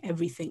driving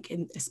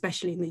everything,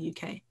 especially in the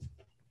UK.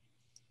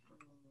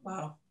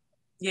 Wow.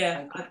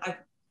 Yeah, I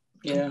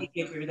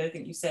completely agree with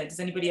everything you said. Does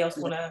anybody else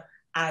want to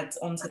add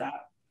on to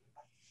that?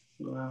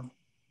 Wow.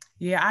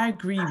 Yeah, I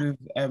agree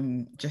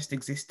with just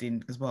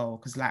existing as well,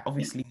 because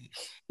obviously,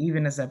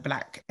 even as a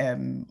Black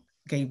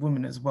gay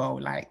woman as well,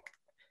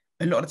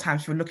 a lot of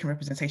times if you're looking at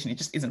representation, it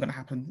just isn't going to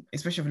happen,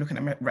 especially if you're looking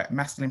at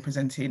masculine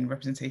presenting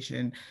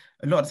representation.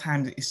 A lot of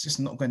times it's just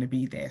not going to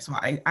be there. So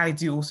I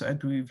do also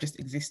agree with just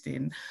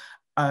existing.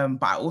 But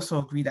I also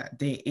agree that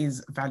there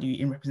is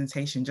value in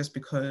representation, just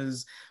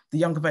because the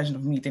younger version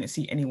of me didn't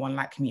see anyone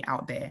like me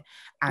out there.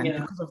 And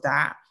because of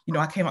that,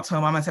 I came up to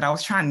my mum and said I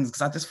was trans,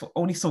 because I just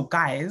only saw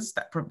guys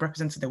that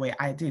represented the way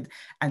I did.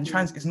 And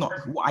trans is not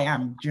what I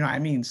am. Do you know what I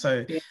mean?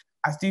 So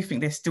I do think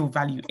there's still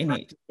value in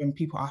it when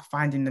people are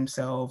finding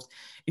themselves.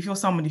 If you're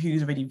somebody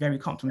who's already very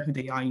comfortable with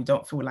who they are, and you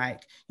don't feel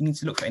like you need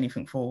to look for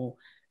anything for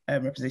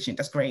representation,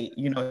 that's great.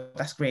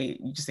 That's great.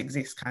 You just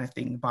exist, kind of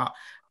thing. But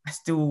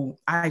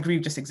I agree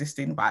with just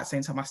existing, but at the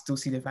same time, I still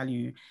see the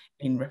value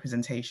in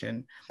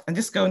representation. And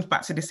just going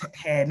back to this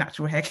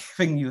natural hair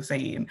thing you were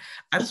saying,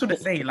 I just want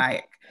to say,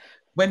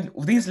 when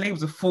these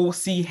labels of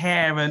 4C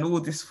hair and all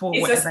this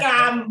it's a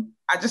scam.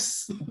 I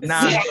just,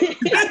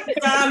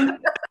 scam.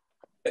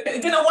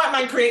 Didn't a white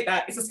man create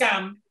that? It's a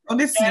scam.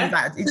 Honestly,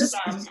 it just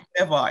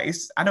never.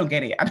 I don't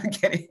get it.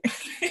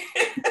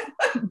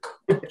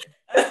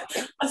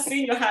 I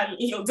see your hand,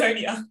 little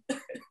Donia.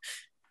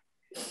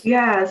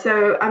 Yeah,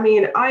 so I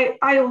mean,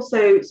 I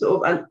also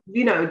sort of,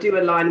 do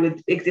align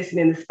with existing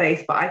in the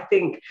space, but I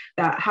think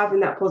that having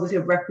that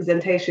positive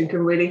representation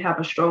can really have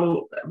a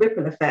strong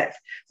ripple effect.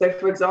 So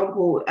for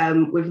example,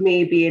 with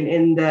me being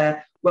in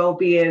the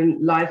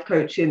wellbeing life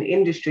coaching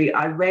industry,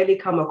 I rarely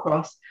come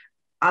across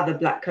other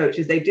Black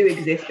coaches. They do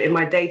exist, but in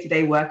my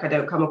day-to-day work, I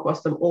don't come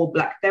across them, all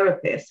Black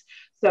therapists.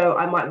 So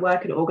I might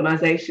work in an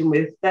organization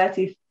with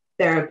 30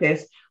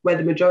 therapists where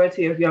the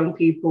majority of young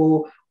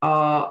people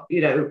are,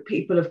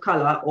 people of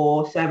color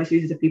or service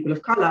users of people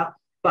of color,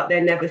 but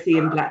they're never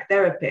seeing Black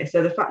therapists.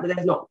 So the fact that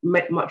there's not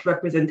much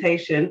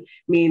representation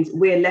means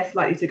we're less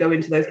likely to go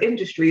into those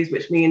industries,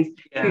 which means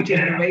future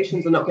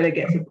generations are not going to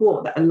get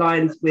support that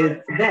aligns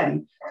with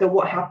them. So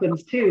what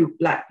happens to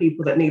Black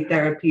people that need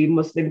therapy,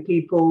 Muslim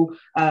people,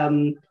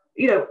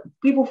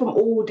 people from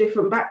all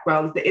different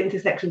backgrounds, the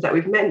intersections that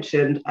we've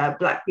mentioned,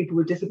 Black people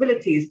with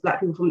disabilities, Black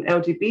people from the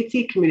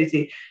LGBT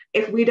community.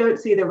 If we don't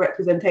see the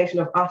representation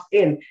of us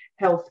in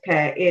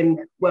healthcare,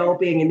 in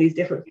well-being, in these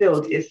different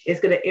fields, it's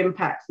going to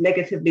impact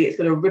negatively. It's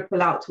going to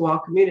ripple out to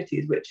our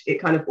communities, which it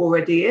kind of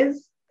already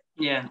is.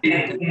 Yeah.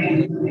 I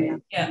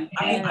mean,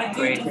 I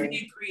do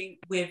definitely agree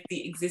with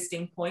the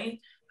existing point.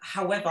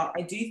 However,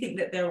 I do think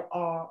that there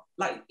are,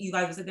 like you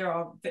guys said, there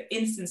are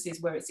instances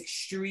where it's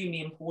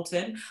extremely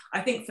important.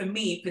 I think for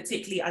me,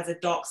 particularly as a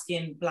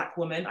dark-skinned Black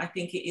woman, I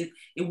think it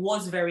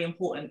was very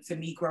important for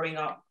me growing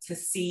up to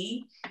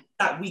see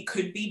that we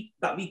could be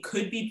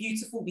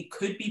beautiful, we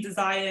could be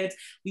desired.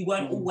 We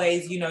weren't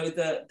always,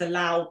 the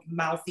loud,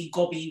 mouthy,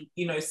 gobby,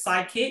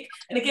 sidekick.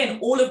 And again,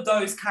 all of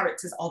those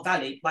characters are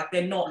valid.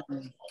 They're not,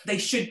 they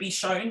should be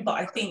shown. But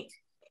I think,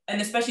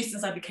 and especially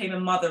since I became a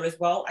mother as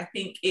well, I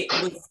think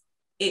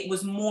I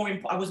was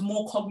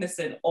more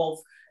cognizant of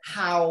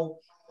how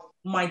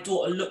my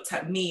daughter looked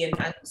at me and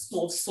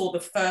sort of saw the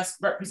first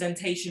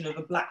representation of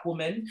a Black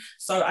woman.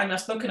 So, and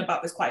I've spoken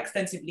about this quite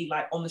extensively,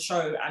 like on the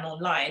show and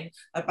online,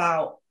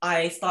 about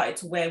I started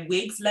to wear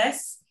wigs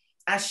less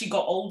as she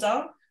got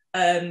older,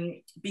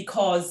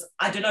 because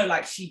I don't know,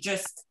 like I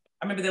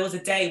remember there was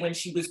a day when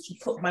she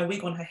put my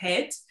wig on her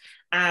head,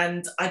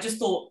 and I just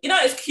thought, you know,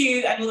 it's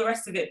cute and all the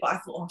rest of it, but I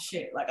thought, oh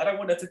shit, like I don't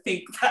want her to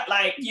think that,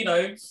 like, you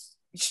know,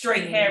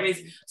 straight hair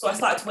is. So I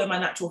started to wear my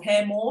natural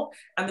hair more,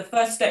 and the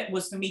first step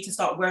was for me to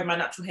start wearing my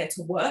natural hair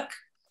to work.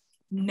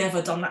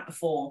 Never done that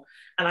before.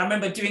 And I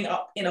remember doing it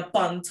up in a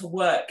bun to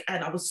work,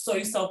 and I was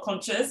so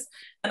self-conscious,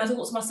 and I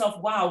thought to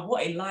myself, wow,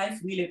 what a life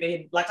we live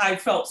in. Like, I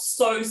felt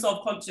so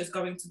self-conscious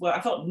going to work.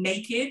 I felt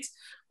naked,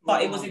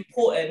 but it was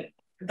important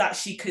that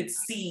she could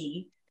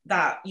see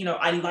that, you know,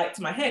 I liked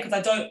my hair, because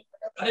I don't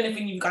know if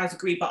any of you guys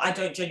agree, but I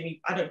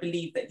don't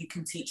believe that you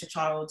can teach a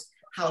child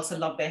how to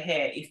love their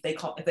hair if they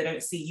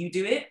don't see you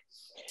do it.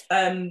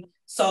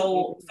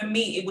 So for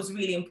me, it was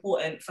really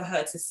important for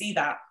her to see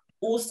that.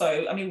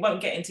 Also, I mean, we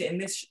won't get into it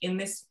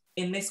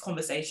in this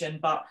conversation,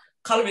 but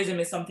colorism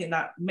is something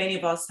that many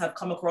of us have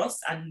come across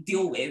and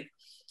deal with.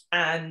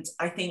 And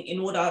I think in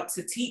order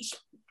to teach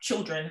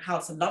children how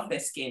to love their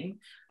skin,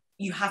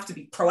 you have to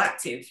be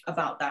proactive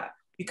about that,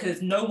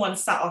 because no one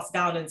sat us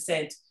down and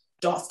said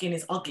dark skin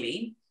is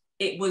ugly.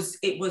 It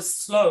was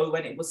slow,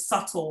 and it was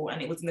subtle,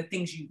 and it was in the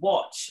things you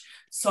watch.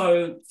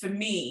 So for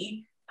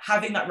me,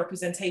 having that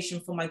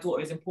representation for my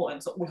daughter is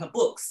important. So all her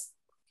books,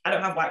 I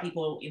don't have white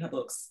people in her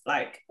books.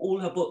 Like, all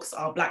her books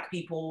are Black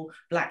people,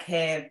 Black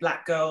hair,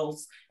 Black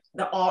girls.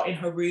 The art in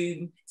her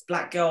room is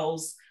Black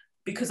girls,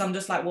 because I'm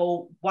just like,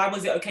 well, why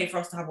was it okay for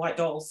us to have white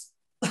dolls?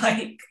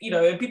 Like, you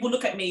know, and people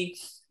look at me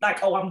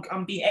like, oh,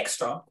 I'm being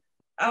extra.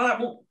 I'm like,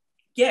 well,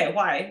 yeah,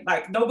 why?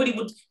 Like, nobody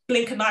would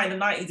blink an eye in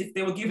the 90s if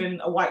they were given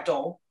a white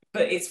doll,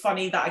 but it's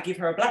funny that I give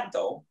her a Black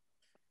doll.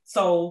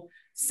 So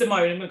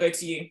Simone, I'm gonna go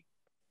to you.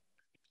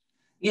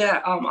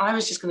 Yeah, I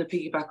was just going to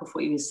piggyback off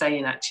what you were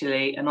saying,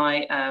 actually. And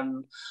I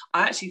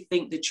actually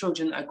think the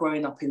children that are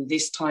growing up in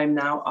this time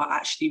now are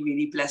actually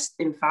really blessed,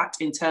 in fact,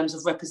 in terms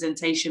of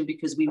representation,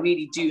 because we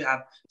really do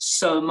have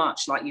so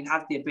much. Like, you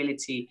have the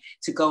ability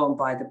to go and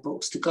buy the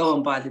books, to go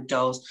and buy the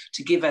dolls,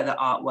 to give her the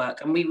artwork.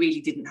 And we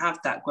really didn't have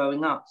that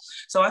growing up.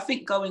 So I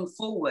think going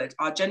forward,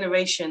 our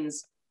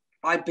generations,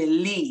 I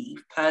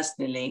believe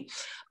personally,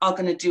 are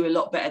going to do a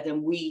lot better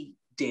than we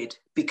did,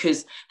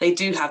 because they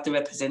do have the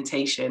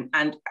representation.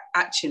 And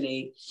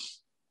actually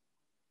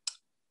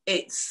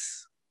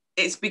it's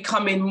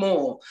becoming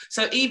more.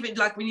 So even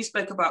like when you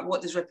spoke about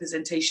what does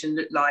representation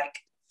look like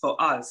for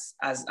us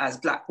as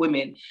Black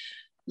women,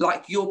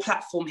 like your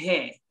platform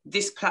here,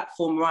 this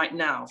platform right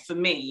now, for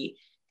me,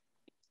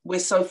 we're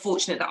so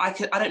fortunate that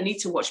I don't need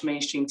to watch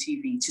mainstream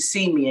TV to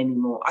see me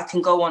anymore. I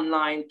can go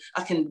online,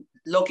 I can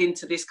log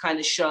into this kind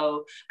of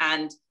show,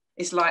 and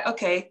it's like,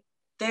 okay,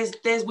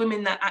 there's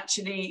women that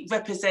actually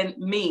represent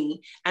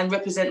me and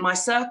represent my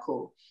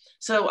circle.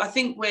 So I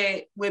think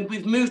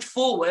we've moved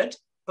forward,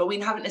 but we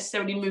haven't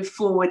necessarily moved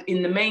forward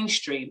in the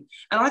mainstream.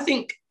 And I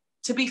think,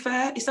 to be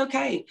fair, it's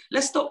okay.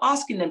 Let's stop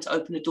asking them to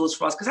open the doors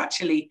for us, because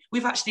actually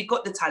we've actually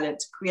got the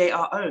talent to create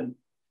our own.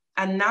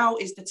 And now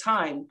is the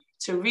time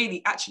to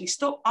really actually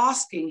stop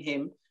asking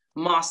him,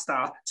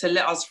 Master, to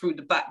let us through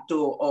the back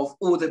door of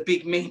all the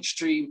big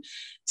mainstream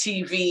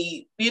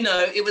TV. You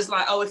know, it was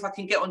like, oh, if I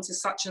can get onto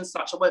such and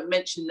such, I won't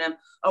mention them.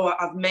 Oh,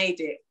 I've made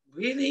it.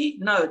 Really?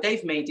 No,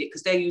 they've made it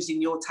because they're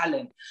using your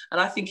talent.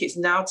 And I think it's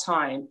now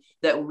time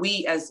that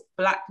we as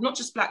Black, not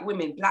just Black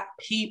women, Black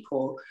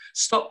people,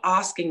 stop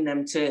asking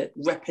them to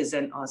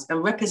represent us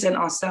and represent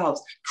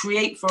ourselves,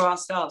 create for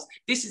ourselves.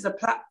 This is a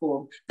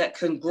platform that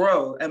can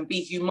grow and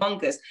be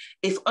humongous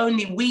if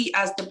only we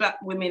as the Black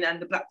women and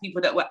the Black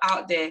people that were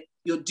out there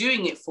you're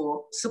doing it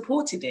for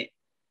supported it.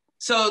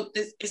 So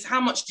it's how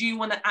much do you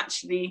want to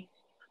actually,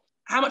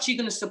 how much are you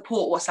going to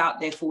support what's out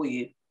there for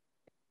you?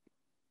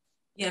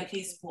 Yeah,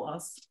 please support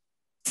us.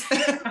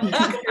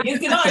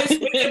 It's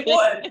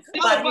important.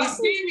 No, but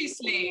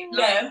seriously,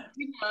 like,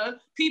 you know,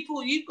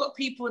 people, you've got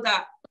people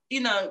that,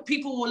 you know,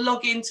 people will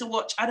log in to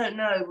watch, I don't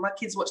know, my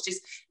kids watch this,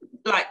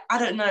 like, I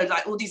don't know,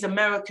 like all these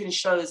American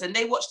shows, and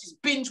they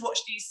binge watch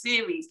these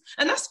series,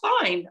 and that's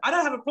fine. I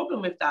don't have a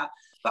problem with that.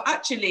 But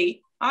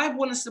actually, I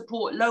want to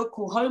support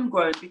local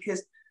homegrown,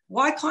 because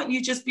why can't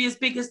you just be as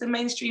big as the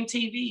mainstream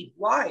TV?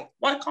 Why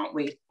can't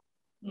we?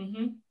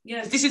 Mm-hmm.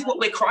 Yes, this is what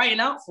we're crying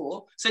out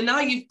for. So now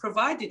you've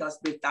provided us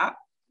with that.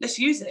 Let's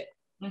use it.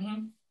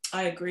 Mm-hmm.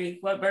 I agree.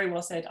 Well, very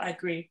well said. I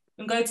agree.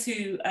 We'll go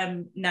to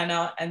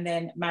Nana, and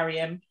then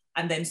Mariam,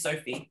 and then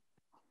Sophie.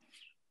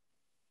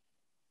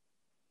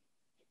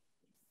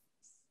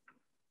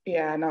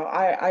 Yeah, no,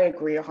 I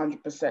agree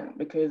 100%,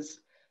 because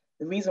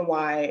the reason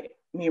why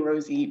me and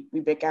Rosie, we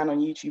began on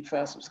YouTube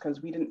first was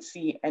because we didn't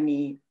see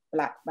any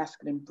Black,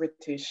 masculine,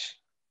 British,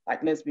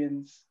 like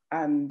lesbians,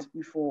 and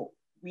we thought,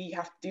 we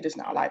have to do this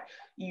now. Like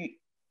you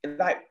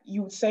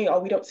would say, oh,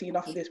 we don't see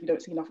enough of this, we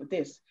don't see enough of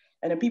this.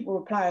 And then people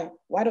reply,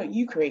 why don't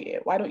you create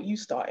it? Why don't you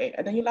start it?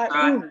 And then you're like,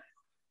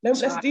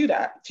 let's do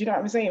that. Do you know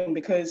what I'm saying?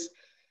 Because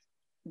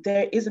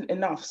there isn't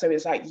enough. So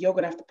it's like, you're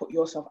gonna have to put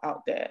yourself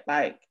out there,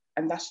 like,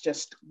 and that's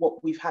just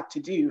what we've had to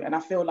do. And I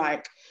feel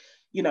like,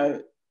 you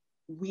know,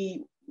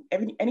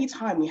 any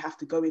time we have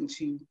to go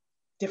into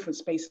different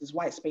spaces,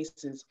 white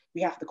spaces,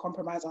 we have to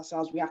compromise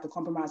ourselves, we have to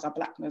compromise our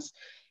blackness.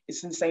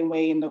 It's in the same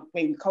way in the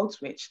way we code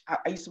switch.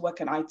 I used to work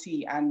in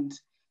IT, and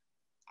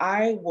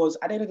I was,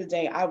 at the end of the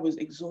day, I was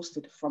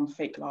exhausted from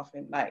fake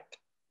laughing, like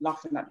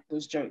laughing at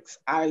those jokes.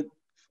 I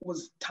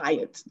was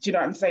tired. Do you know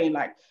what I'm saying?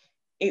 Like,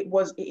 it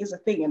is a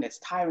thing, and it's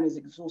tiring, it's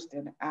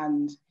exhausting,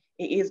 and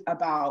it is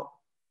about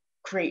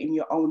creating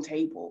your own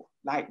table.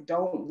 Like,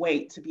 don't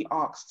wait to be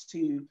asked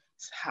to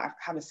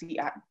have a seat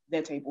at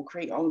their table,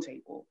 create your own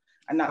table.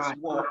 And that's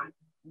what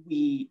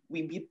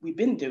we've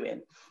been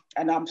doing.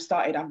 And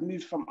I've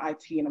moved from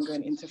IT and I'm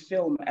going into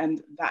film,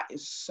 and that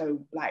is so,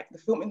 like, the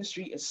film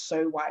industry is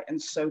so white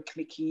and so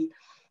cliquey,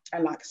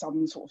 and like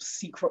some sort of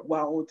secret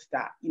world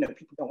that, you know,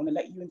 people don't want to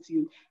let you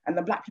into. And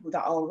the Black people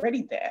that are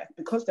already there,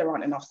 because there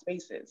aren't enough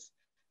spaces,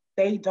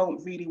 they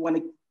don't really want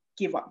to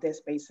give up their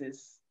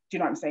spaces. Do you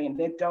know what I'm saying?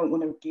 They don't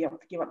want to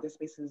give up their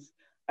spaces.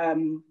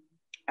 And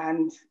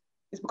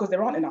it's because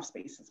there aren't enough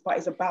spaces, but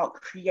it's about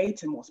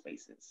creating more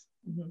spaces.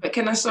 But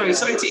can I, sorry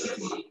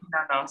to,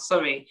 Nana,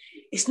 sorry.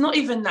 It's not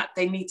even that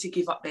they need to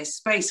give up their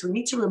space. We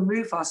need to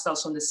remove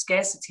ourselves from the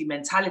scarcity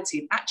mentality.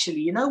 And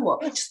actually, you know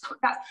what?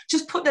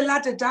 Just put the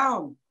ladder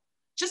down.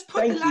 Just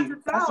put the ladder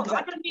down. Exactly,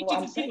 I don't need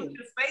you to give up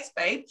your space,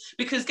 babe.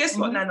 Because guess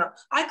what, Nana?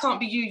 I can't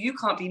be you, you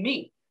can't be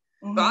me.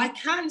 But I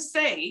can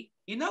say,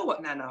 you know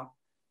what, Nana?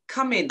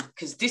 Come in,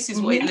 because this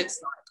is what it looks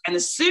like. And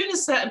as soon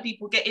as certain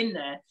people get in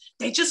there,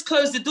 they just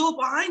close the door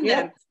behind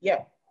them.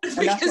 Yeah. Because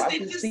they're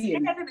just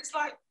scared, and it's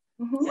like,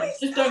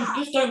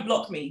 just don't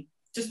block me.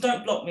 Just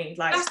don't block me.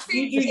 Like,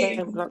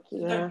 don't block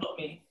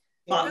me.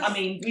 But I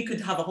mean, we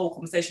could have a whole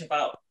conversation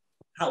about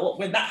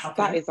when that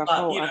happened. That is a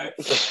whole, you know.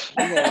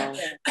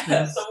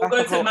 So we'll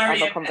go to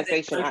Mariam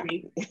conversation.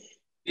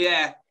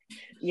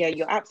 Yeah,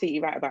 you're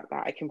absolutely right about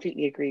that. I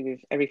completely agree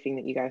with everything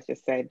that you guys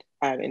just said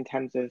in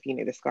terms of, you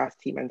know, the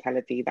scarcity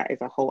mentality. That is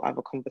a whole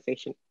other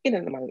conversation in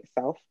and among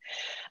itself.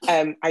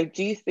 I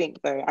do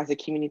think, though, as a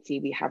community,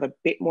 we have a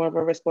bit more of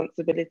a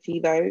responsibility,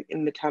 though,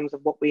 in the terms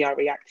of what we are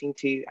reacting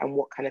to and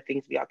what kind of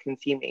things we are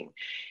consuming.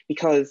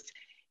 Because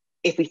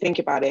if we think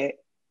about it,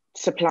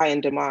 supply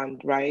and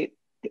demand, right?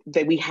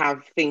 That we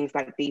have things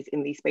like these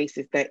in these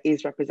spaces. There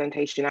is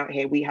representation out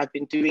here. We have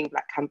been doing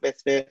Black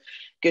Canvas for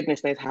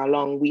goodness knows how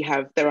long.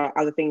 There are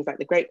other things like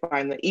the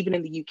Grapevine, that even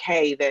in the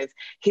UK, there's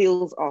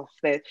Heels Off.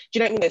 Do you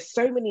know what I mean? There's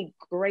so many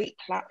great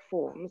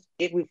platforms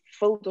with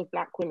full of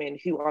Black women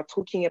who are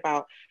talking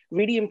about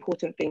really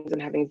important things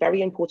and having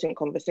very important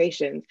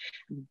conversations.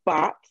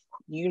 But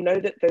you know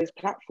that those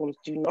platforms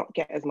do not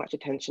get as much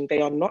attention. They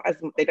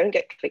don't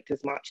get clicked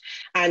as much.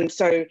 And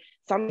so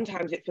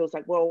sometimes it feels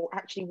like, well,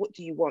 actually, what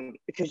do you want?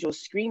 Because you're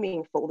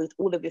screaming for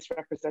all of this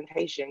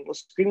representation, you're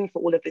screaming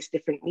for all of this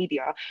different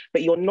media,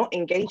 but you're not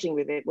engaging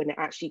with it when it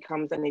actually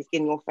comes and is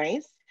in your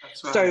face.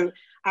 That's right. So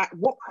at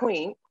what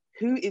point,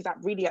 who is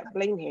really at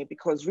blame here?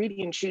 Because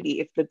really and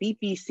truly, if the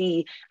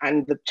BBC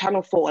and the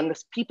Channel 4 and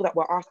the people that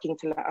we're asking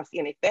to let us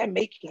in, if they're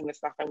making the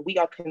stuff and we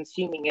are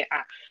consuming it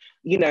at,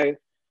 you know,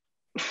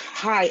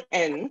 high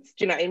end,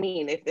 do you know what I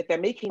mean? If they're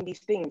making these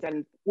things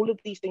and all of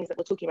these things that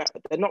we're talking about,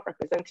 but they're not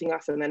representing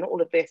us and they're not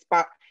all of this,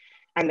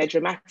 and they're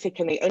dramatic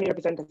and they only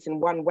represent us in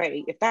one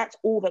way, if that's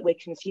all that we're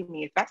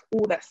consuming, if that's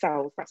all that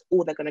sells, that's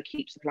all they're going to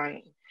keep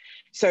supplying.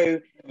 So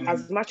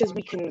as much as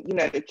we can, you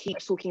know, keep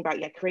talking about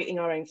creating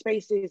our own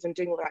spaces and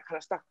doing all that kind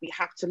of stuff, we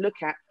have to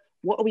look at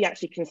what are we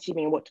actually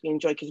consuming and what do we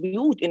enjoy? Because we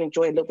all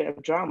enjoy a little bit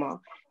of drama,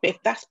 but if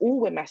that's all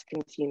we're mass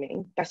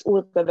consuming, that's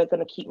all that they're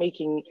going to keep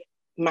making.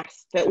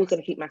 They're all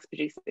going to keep mass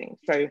producing.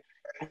 So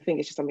I think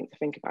it's just something to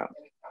think about.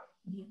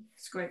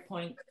 It's a great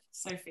point.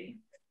 Sophie?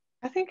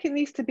 I think it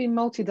needs to be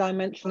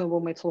multidimensional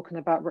when we're talking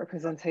about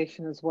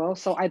representation as well.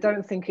 So I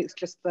don't think it's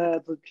just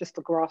the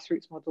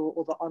grassroots model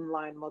or the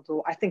online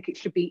model. I think it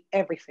should be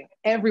everything.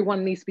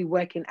 Everyone needs to be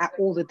working at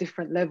all the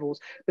different levels,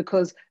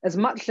 because as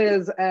much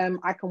as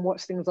I can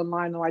watch things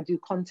online or I do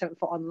content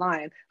for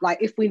online, like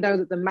if we know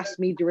that the mass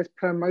media is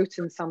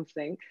promoting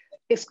something,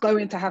 it's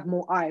going to have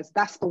more eyes.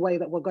 That's the way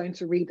that we're going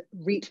to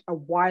reach a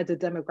wider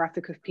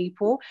demographic of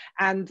people.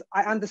 And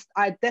I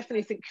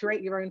definitely think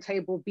create your own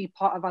table, be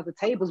part of other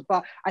tables.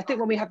 But I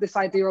think when we have this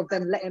idea of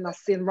them letting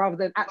us in rather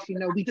than actually,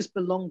 no, we just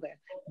belong there.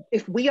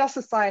 If we are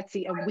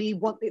society and we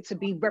want it to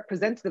be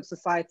representative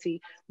society,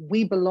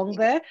 we belong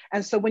there.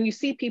 And so when you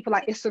see people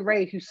like Issa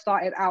Rae, who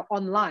started out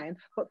online,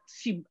 but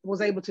she was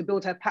able to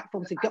build her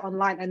platform to get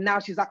online. And now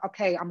she's like,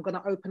 okay, I'm going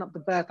to open up the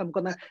berth. I'm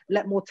going to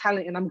let more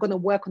talent in. I'm going to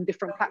work on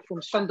different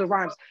platforms. Shonda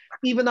Rhimes,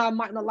 even though I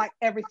might not like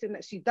everything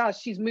that she does,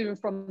 she's moving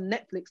from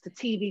Netflix to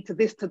TV to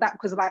this to that,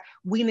 because like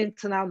we need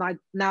to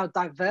now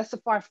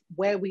diversify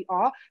where we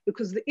are,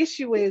 because the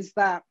issue is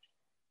that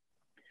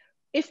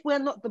if we're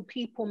not the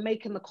people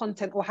making the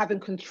content or having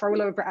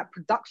control over it at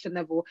production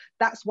level,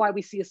 that's why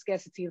we see a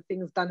scarcity of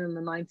things done in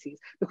the 90s.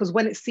 Because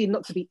when it's seen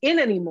not to be in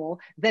anymore,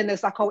 then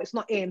there's like, oh, it's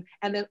not in.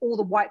 And then all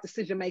the white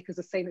decision makers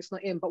are saying it's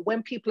not in. But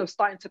when people are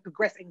starting to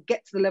progress and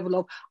get to the level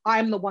of,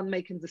 I'm the one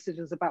making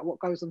decisions about what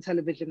goes on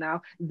television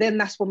now, then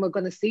that's when we're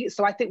going to see it.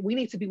 So I think we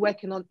need to be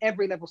working on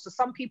every level. So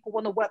some people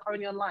want to work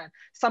only online.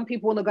 Some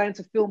people want to go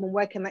into film and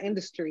work in that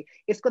industry.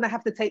 It's going to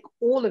have to take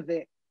all of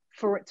it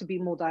for it to be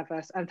more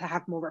diverse and to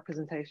have more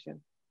representation.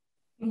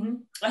 Mm-hmm.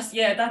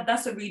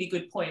 That's a really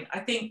good point. I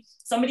think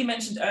somebody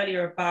mentioned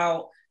earlier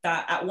about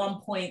that at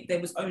one point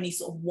there was only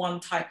sort of one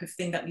type of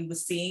thing that we were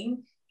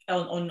seeing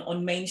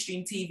on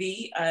mainstream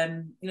TV.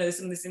 There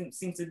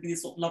seems to be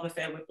this sort of love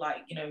affair with,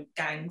 like,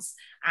 gangs,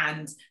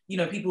 and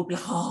people will be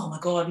like, oh my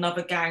god,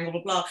 another gang, blah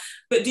blah blah.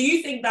 But do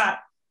you think that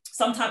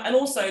sometimes, and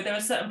also there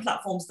are certain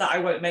platforms that I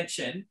won't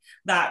mention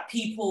that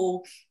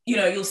people,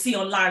 you'll see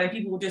online, and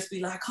people will just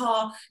be like,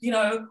 why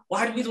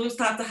do we always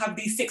have to have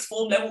these sixth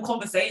form level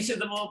conversations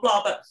and blah, blah,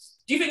 blah. But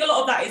do you think a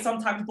lot of that is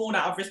sometimes born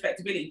out of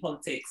respectability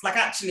politics? Like,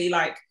 actually,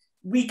 like,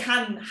 we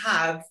can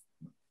have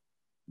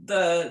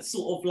the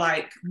sort of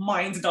like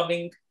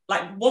mind-numbing,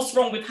 like, what's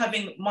wrong with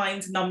having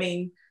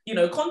mind-numbing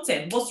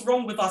content? What's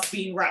wrong with us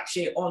being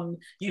ratchet on,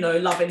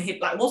 Love and Hip?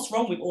 Like, what's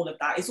wrong with all of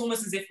that? It's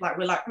almost as if, like,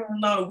 we're like, oh,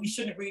 no, we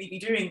shouldn't really be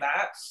doing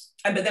that.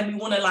 But then we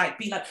want to, like,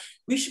 be like,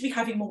 we should be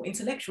having more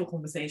intellectual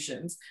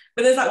conversations.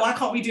 But there's like, why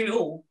can't we do it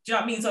all? Do you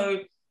know what I mean? So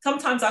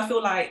sometimes I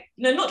feel like,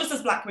 not just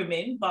as Black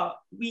women, but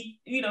we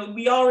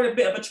are in a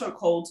bit of a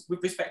chokehold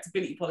with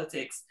respectability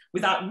politics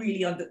without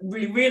really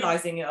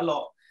realizing it a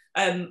lot.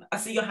 I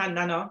see your hand,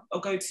 Nana.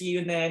 I'll go to you,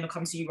 and then I'll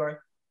come to you, Ro.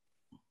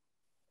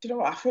 Do you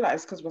know what? I feel like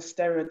it's because we're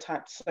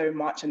stereotyped so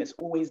much, and it's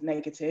always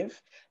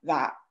negative,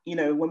 that,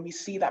 when we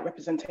see that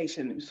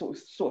representation, it's sort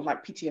of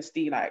like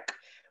PTSD, like,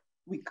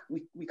 we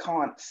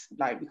can't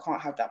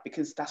have that,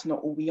 because that's not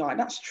all we are. And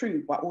that's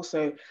true. But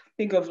also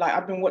think of, like,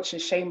 I've been watching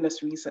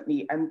Shameless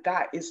recently, and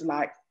that is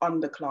like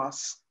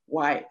underclass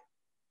white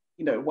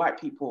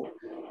people,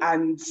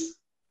 and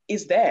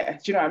is there.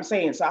 Do you know what I'm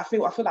saying? So I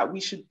feel like we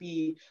should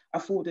be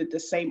afforded the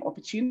same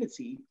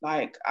opportunity.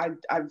 Like, I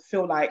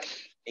feel like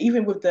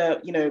even with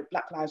the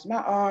Black Lives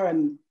Matter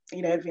and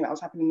everything that was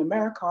happening in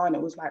America, and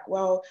it was like,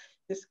 well,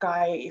 this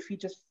guy, if he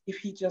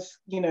just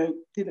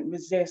didn't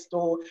resist,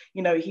 or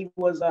he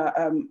was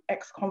a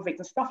ex-convict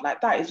and stuff like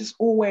that, it's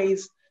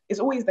always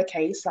the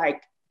case.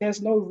 Like,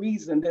 there's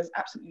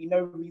absolutely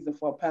no reason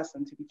for a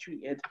person to be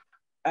treated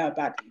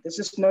badly. There's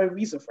just no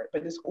reason for it,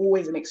 but there's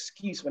always an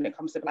excuse when it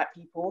comes to Black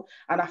people.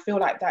 And I feel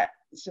like that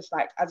it's just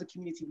like, as a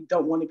community, we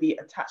don't want to be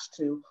attached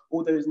to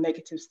all those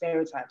negative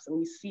stereotypes, and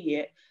we see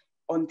it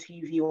on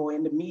TV or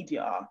in the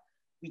media,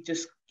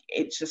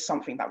 it's just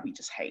something that we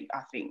just hate,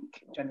 I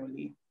think,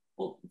 generally.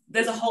 Well,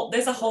 there's a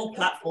whole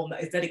platform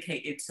that is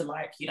dedicated to,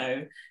 like,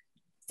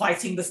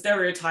 fighting the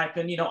stereotype,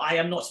 and I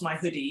am not my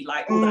hoodie,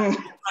 like, all that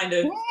kind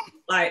of,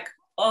 like,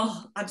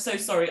 oh, I'm so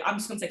sorry. I'm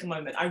just gonna take a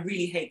moment. I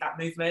really hate that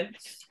movement.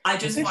 I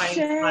just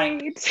find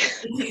like it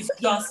is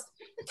just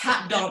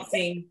tap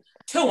dancing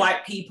to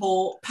white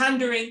people,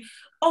 pandering.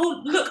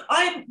 Oh, look,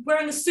 I'm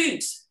wearing a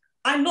suit.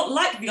 I'm not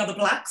like the other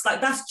Blacks.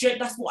 Like, that's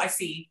what I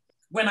see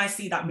when I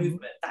see that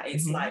movement. That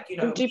it's like,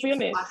 And to be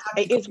honest,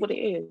 it is what it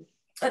is.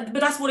 But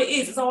that's what it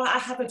is. It's, oh, I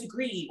have a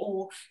degree,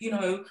 or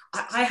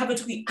I have a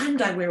degree and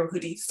I wear a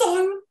hoodie.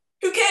 So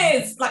who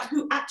cares? Like,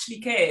 who actually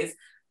cares?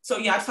 So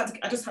yeah,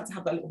 I just had to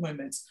have that little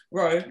moment.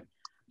 Ro.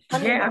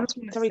 Yeah, I was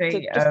going to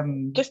say,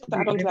 just to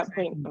add on to that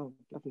point. Oh,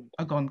 lovely.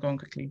 Go on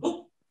quickly.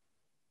 Ooh.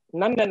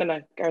 No.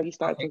 Girl, you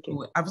started talking.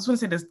 Cool. I just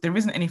want to say there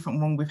isn't anything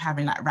wrong with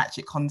having, like,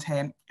 ratchet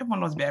content.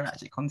 Everyone loves a bit of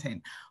ratchet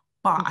content.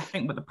 But I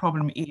think what the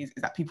problem is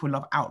that people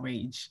love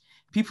outrage.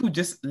 People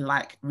just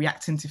like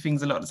reacting to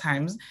things a lot of the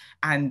times,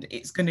 and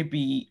it's going to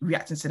be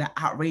reacting to that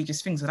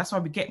outrageous things. So that's why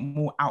we get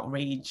more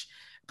outrage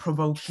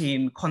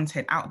provoking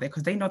content out there,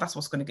 because they know that's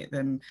what's going to get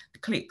them the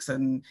clicks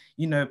and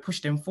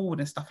push them forward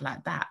and stuff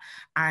like that.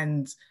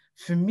 And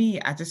for me,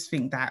 I just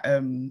think that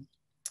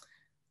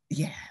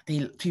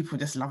people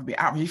just love a bit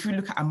outrage. If you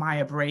look at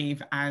Amaya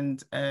Brave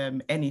and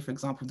Annie, for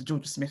example, the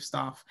Georgia Smith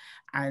stuff,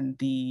 and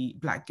the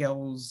Black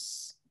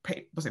Girls,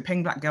 was it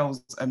Paying Black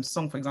Girls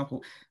song, for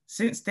example,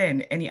 since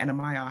then Annie and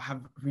Amaya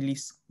have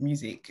released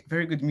music,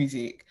 very good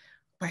music,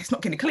 but it's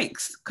not getting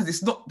clicks because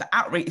it's not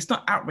outrage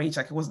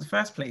like it was in the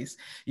first place,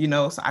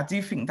 So I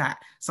do think that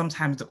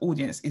sometimes the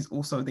audience is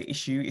also the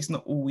issue. It's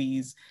not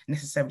always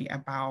necessarily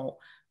about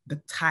the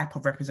type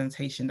of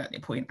representation that they're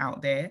putting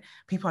out there.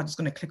 People are just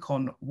going to click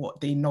on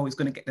what they know is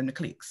going to get them the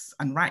clicks.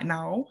 And right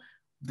now,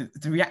 the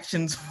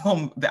reactions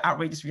from the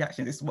outrageous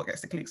reactions is what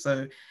gets the clicks.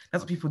 So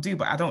that's what people do.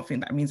 But I don't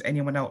think that means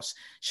anyone else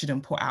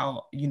shouldn't put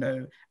out,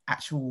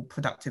 actual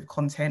productive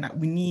content. Like,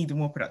 we need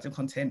more productive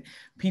content.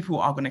 People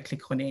are going to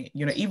click on it.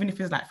 Even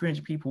if it's like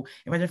 300 people,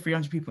 imagine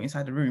 300 people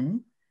inside the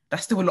room.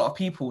 That's still a lot of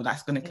people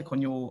that's going to click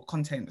on your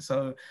content.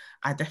 So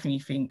I definitely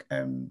think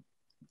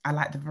I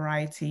like the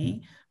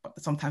variety, but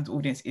sometimes the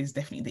audience is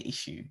definitely the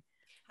issue.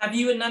 Have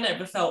you and Nana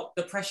ever felt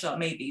the pressure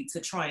maybe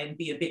to try and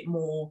be a bit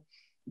more,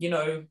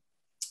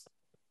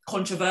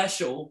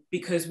 controversial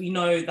because we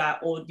know that,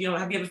 or you know,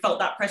 have you ever felt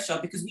that pressure?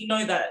 Because we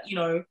know that, you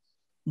know,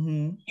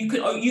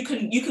 you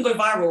can go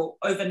viral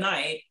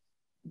overnight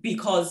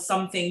because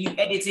something, you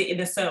edit it in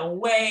a certain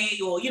way,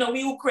 or you know,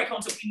 we all create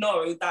content. We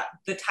know that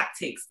the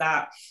tactics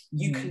that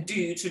you can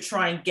do to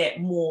try and get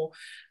more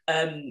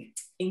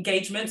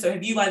engagement. So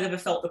have you guys ever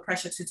felt the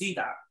pressure to do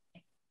that?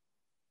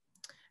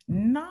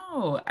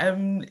 No,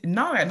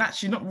 no, and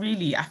actually not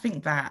really. I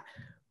think that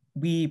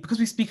because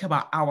we speak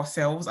about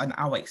ourselves and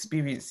our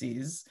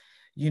experiences,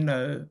 you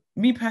know,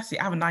 me personally,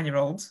 I have a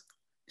 9-year-old.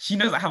 She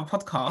knows I have a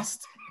podcast,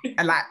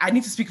 and like I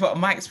need to speak about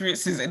my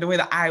experiences in the way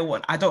that I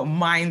want. I don't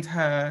mind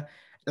her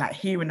like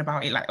hearing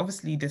about it. Like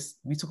obviously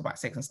we talk about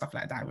sex and stuff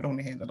like that. We don't want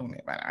to hear about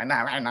it right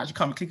now. She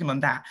can't be clicking on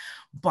that.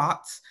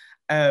 But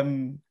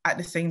at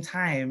the same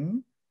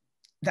time,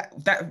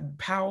 that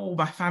how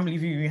my family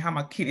view me, how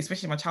my kid,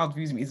 especially my child,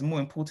 views me is more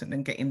important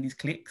than getting these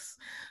clicks.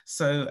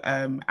 So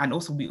and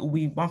also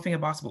we one thing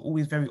about us, we're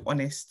always very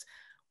honest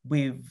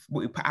with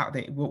what we put out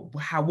there,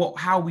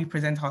 how we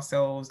present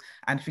ourselves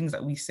and things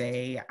that we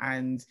say,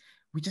 and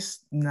we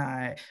just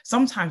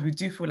sometimes we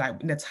do feel like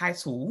in the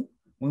title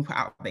when we put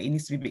out there, it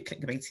needs to be a bit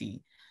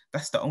clickbaity.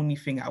 That's the only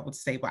thing I would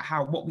say. But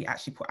what we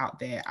actually put out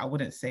there, I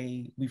wouldn't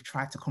say we've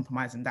tried to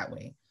compromise in that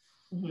way.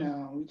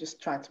 No, we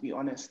just try to be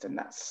honest, and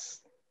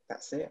that's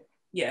it.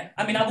 Yeah,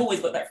 I mean, I've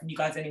always got that from you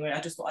guys anyway. I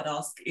just thought I'd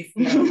ask if,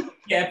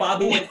 yeah, but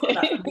I've always got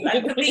that from you.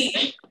 And for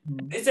me,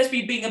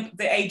 especially being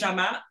the age I'm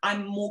at,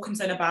 I'm more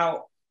concerned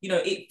about, you know,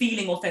 it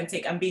feeling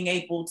authentic and being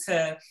able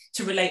to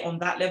relate on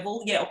that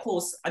level. Yeah, of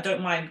course, I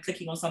don't mind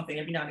clicking on something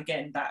every now and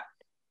again that,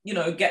 you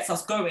know, gets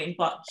us going,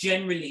 but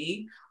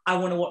generally, I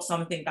want to watch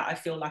something that I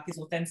feel like is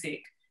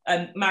authentic.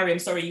 Mariam,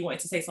 sorry, you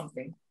wanted to say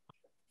something.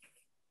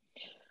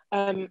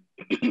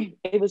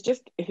 It was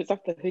off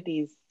the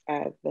hoodies,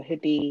 the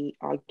hoodie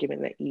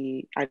argument that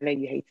I know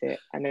you hate it.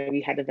 I know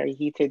we had a very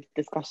heated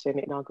discussion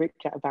in our group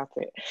chat about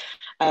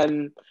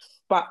it.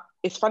 But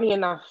it's funny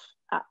enough,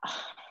 I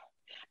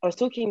was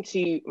talking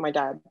to my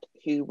dad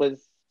who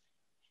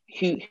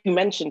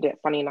mentioned it,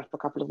 funny enough, a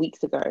couple of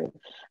weeks ago.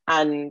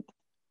 And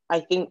I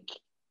think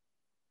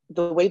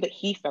the way that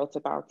he felt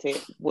about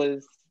it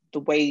was the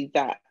way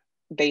that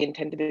they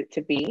intended it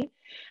to be.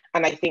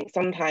 And I think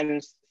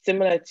sometimes,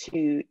 similar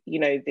to, you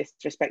know, this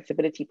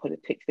respectability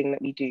politics thing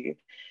that we do,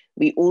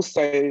 we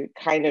also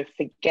kind of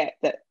forget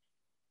that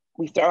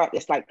we throw out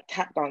this like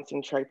tap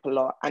dancing trope a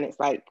lot. And it's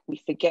like,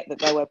 we forget that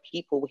there were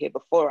people here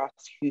before us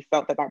who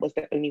felt that that was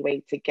the only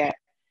way to get,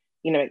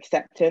 you know,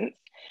 acceptance.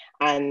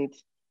 And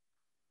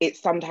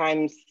it's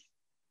sometimes,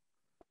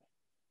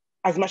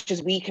 as much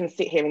as we can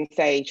sit here and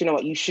say, do you know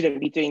what, you shouldn't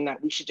be doing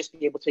that, we should just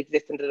be able to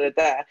exist and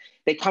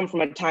they come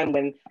from a time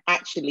when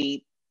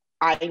actually,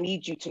 I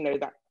need you to know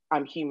that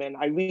I'm human.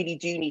 I really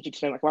do need you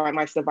to know, like, why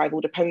my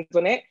survival depends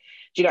on it.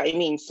 Do you know what I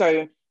mean?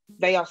 So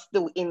they are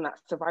still in that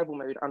survival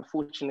mode,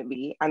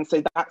 unfortunately. And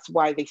so that's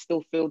why they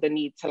still feel the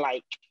need to,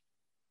 like,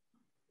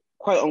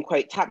 quote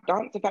unquote, tap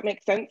dance, if that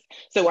makes sense.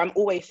 So I'm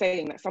always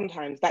saying that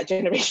sometimes that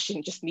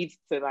generation just needs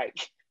to,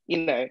 like,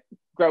 you know,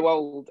 grow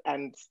old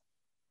and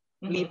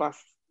leave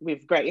us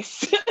with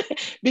grace.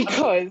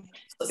 Because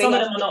some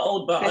of them are not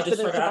old, but I'll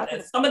just throw that out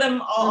there. Some of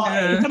them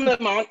are. Some of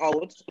them aren't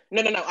old.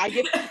 No. I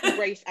give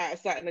grace at a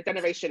certain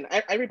generation.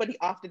 Everybody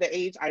after the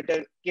age, I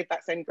don't give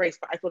that same grace,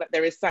 but I feel like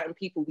there is certain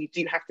people we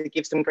do have to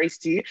give some grace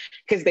to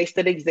because they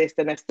still exist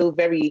and they still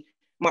very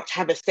much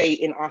have a say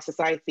in our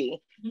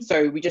society.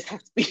 So we just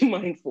have to be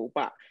mindful.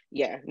 But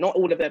yeah, not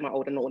all of them are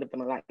old and not all of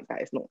them are like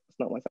that. It's not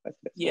one size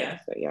fits all. Yeah.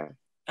 So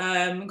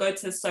yeah. Go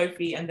to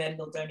Sophie and then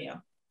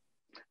Mildonia.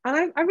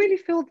 And I really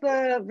feel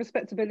the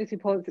respectability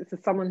politics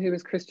as someone who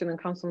is Christian and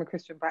comes from a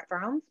Christian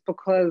background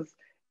because,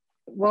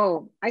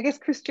 well, I guess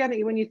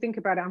Christianity, when you think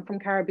about it, I'm from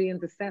Caribbean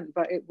descent,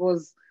 but it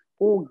was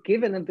all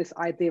given of this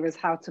idea as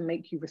how to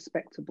make you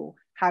respectable,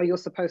 how you're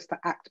supposed to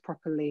act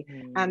properly.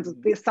 And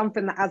it's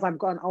something that as I've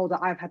gotten older,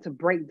 I've had to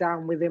break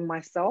down within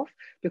myself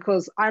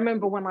because I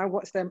remember when I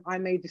watched them, I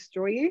May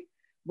Destroy You,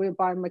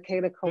 by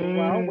Michaela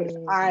Colwell, which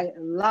I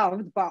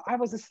loved, but I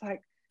was just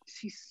like,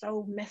 she's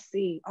so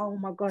messy. Oh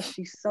my gosh,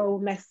 she's so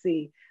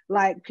messy.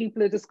 Like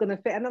people are just gonna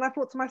fit. And then I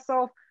thought to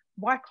myself,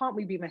 why can't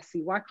we be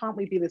messy? Why can't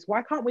we be this?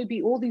 Why can't we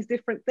be all these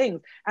different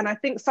things? And I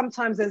think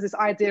sometimes there's this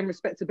idea in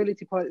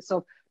respectability politics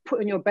of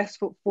putting your best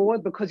foot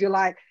forward because you're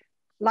like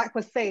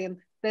we're saying,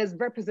 there's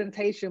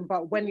representation,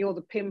 but when you're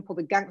the pimp or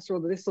the gangster or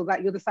the this or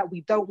that, you're just like,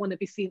 we don't want to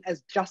be seen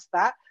as just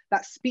that.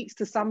 That speaks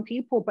to some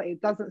people, but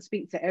it doesn't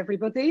speak to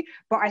everybody.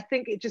 But I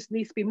think it just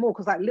needs to be more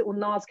because like Little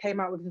Nas came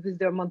out with his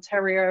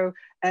Monterio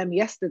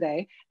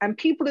yesterday, and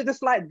people are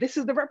just like, this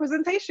is the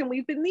representation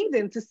we've been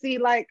needing to see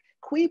like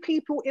queer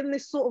people in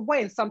this sort of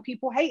way. And some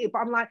people hate it, but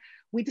I'm like,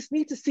 we just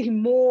need to see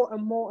more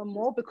and more and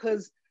more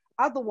because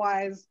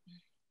otherwise,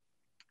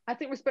 I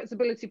think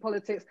respectability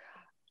politics,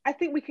 I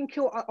think we can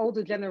kill our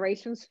older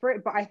generations for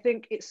it, but I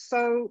think it's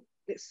so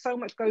it's so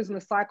much goes in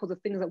the cycles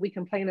of things that we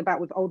complain about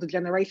with older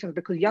generations,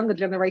 because younger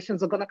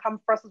generations are going to come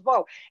for us as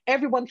well.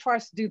 Everyone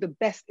tries to do the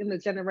best in the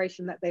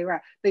generation that they're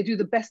at. They do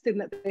the best thing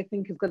that they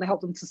think is going to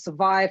help them to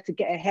survive, to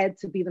get ahead,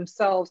 to be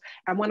themselves.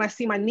 And when I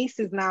see my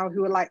nieces now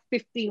who are like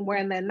 15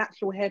 wearing their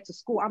natural hair to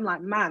school, I'm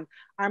like, man,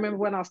 I remember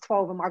when I was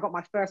 12 and I got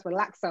my first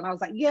relaxer and I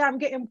was like, yeah, I'm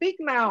getting big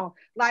now.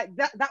 Like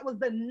that was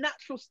the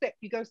natural step.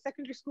 You go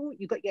secondary school,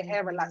 you got your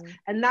hair relaxed.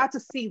 And now to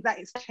see that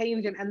it's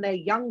changing and they're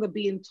younger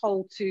being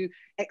told to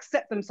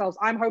accept themselves,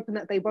 I'm hoping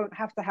that they won't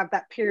have to have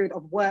that period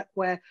of work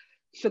where,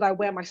 should I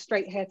wear my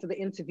straight hair to the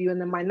interview and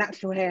then my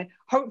natural hair?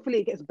 Hopefully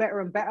it gets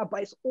better and better,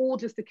 but it's all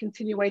just a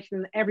continuation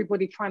and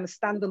everybody trying to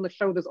stand on the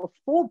shoulders of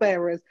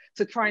forebearers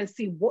to try and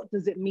see what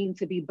does it mean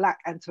to be Black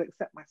and to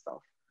accept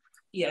myself.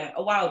 Yeah,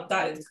 oh, wow,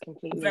 that is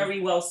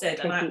very well said.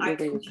 And I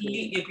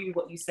completely agree with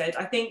what you said.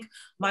 I think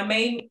my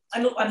main,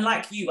 and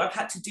like you, I've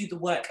had to do the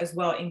work as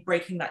well in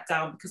breaking that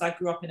down, because I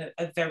grew up in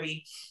a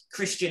very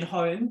Christian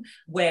home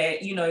where,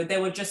 you know,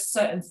 there were just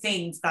certain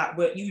things that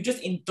were, you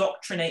just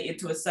indoctrinated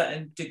to a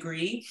certain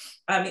degree.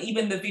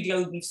 Even the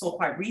video we saw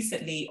quite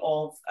recently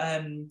of,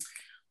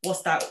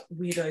 what's that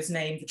weirdo's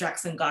name, the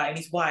Jackson guy and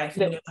his wife,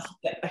 you know,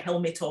 the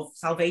helmet of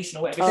salvation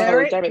or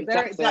whatever. Derek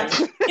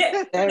Jackson.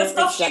 Yeah, the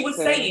stuff she was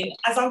saying,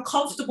 as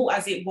uncomfortable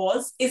as it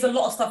was, is a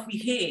lot of stuff we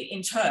hear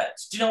in church.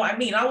 Do you know what I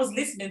mean? I was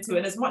listening to it,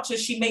 and as much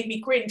as she made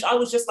me cringe, I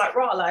was just like,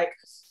 rah, like,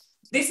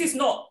 this is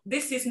not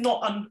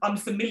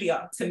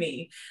unfamiliar to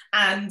me.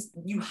 And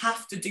you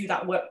have to do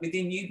that work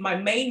within you. My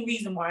main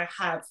reason why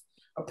I have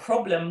a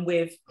problem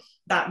with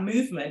that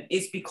movement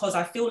is because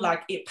I feel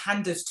like it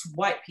panders to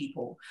white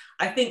people.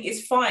 I think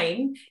it's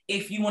fine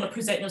if you want to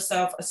present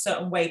yourself a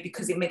certain way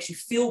because it makes you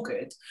feel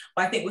good.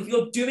 But I think if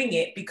you're doing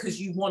it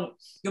because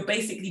you're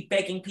basically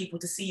begging people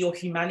to see your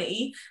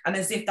humanity, and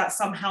as if that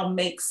somehow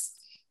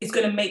it's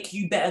going to make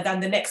you better than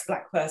the next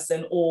Black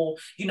person, or,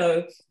 you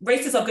know,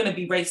 racists are going to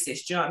be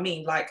racist, do you know what I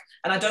mean? Like,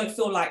 and I don't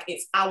feel like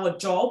it's our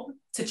job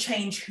to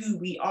change who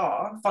we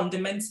are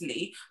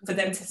fundamentally for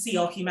them to see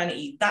our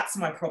humanity. That's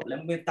my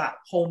problem with that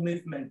whole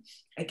movement.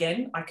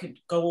 Again, I could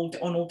go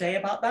on all day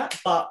about that,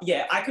 but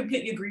yeah, I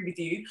completely agree with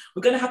you.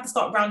 We're going to have to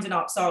start rounding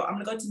up. So I'm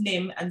going to go to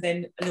Nim and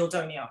then Lil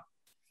Donia.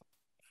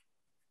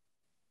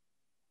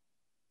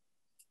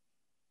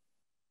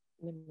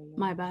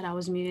 My bad, I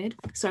was muted.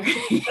 Sorry.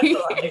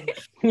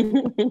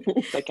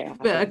 Okay.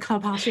 But a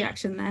clubhouse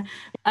reaction there.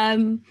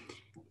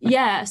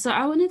 Yeah, so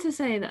I wanted to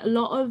say that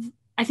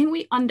I think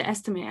we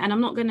underestimate, and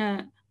I'm not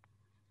gonna,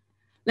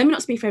 let me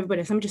not speak for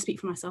everybody, so let me just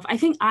speak for myself. I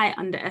think I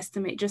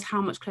underestimate just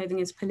how much clothing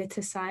is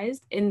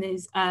politicized in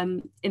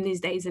these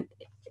days, and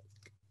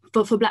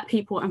for Black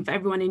people and for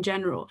everyone in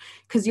general,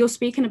 because you're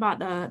speaking about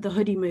the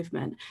hoodie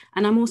movement.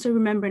 And I'm also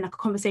remembering like a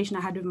conversation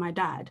I had with my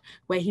dad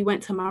where he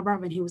went to my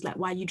brother and he was like,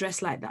 why are you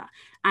dressed like that?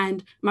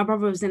 And my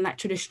brother was in like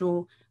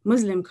traditional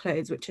Muslim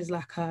clothes, which is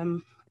like,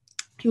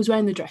 he was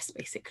wearing the dress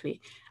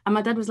basically. And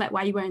my dad was like,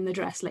 why are you wearing the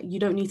dress? Like, you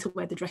don't need to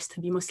wear the dress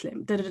to be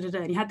Muslim.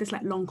 And he had this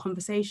like long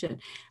conversation.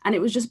 And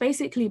it was just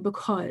basically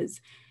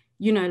because,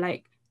 you know,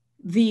 like,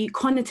 the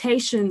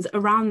connotations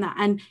around that,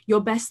 and your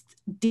best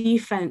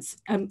defense,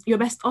 your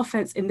best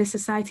offense in this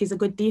society is a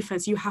good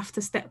defense. You have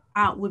to step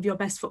out with your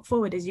best foot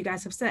forward, as you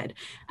guys have said.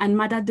 And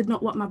my dad did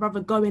not want my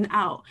brother going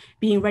out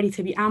being ready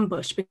to be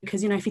ambushed,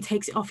 because, you know, if he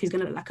takes it off, he's going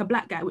to look like a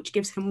Black guy, which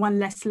gives him one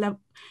less level,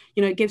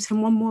 you know, it gives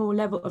him one more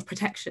level of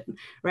protection,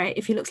 right?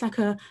 If he looks like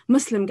a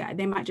Muslim guy,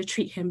 they might just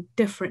treat him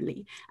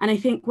differently. And I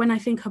think when I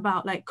think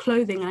about like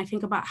clothing, and I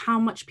think about how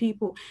much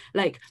people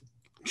like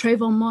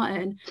Trayvon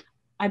Martin,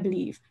 I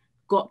believe,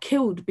 got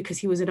killed because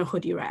he was in a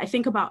hoodie, right? I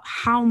think about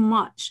how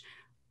much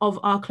of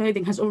our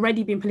clothing has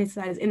already been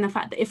politicized in the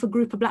fact that if a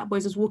group of Black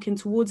boys was walking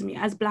towards me,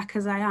 as Black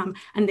as I am,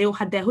 and they all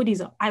had their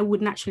hoodies up, I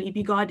would naturally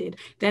be guarded.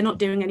 They're not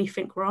doing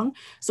anything wrong.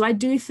 So I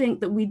do think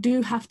that we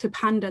do have to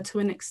pander to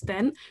an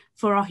extent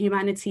for our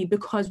humanity,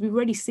 because we've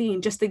already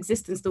seen just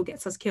existence still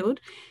gets us killed.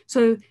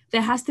 So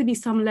there has to be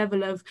some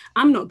level of,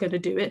 I'm not going to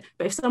do it,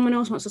 but if someone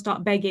else wants to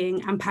start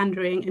begging and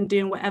pandering and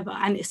doing whatever,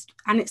 and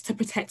it's to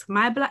protect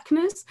my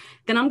Blackness,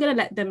 then I'm going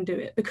to let them do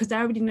it, because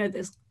I already know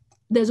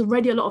there's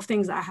already a lot of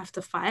things that I have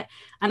to fight.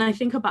 And I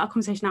think about a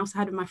conversation I also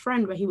had with my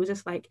friend where he was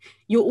just like,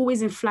 you're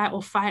always in flight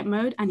or fight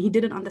mode, and he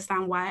didn't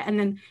understand why. And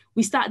then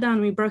we sat down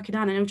and we broke it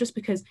down, and it was just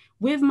because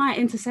with my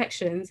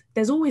intersections,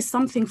 there's always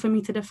something for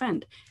me to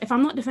defend. If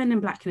I'm not defending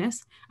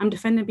Blackness, I'm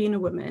defending being a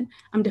woman,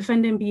 I'm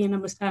defending being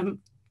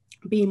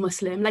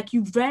Muslim. Like,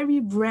 you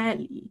very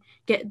rarely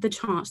get the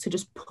chance to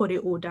just put it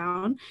all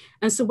down.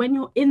 And so when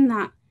you're in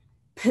that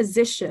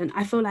position,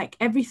 I feel like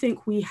everything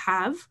we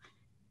have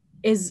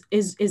is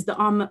the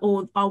armor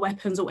or our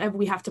weapons or whatever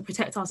we have to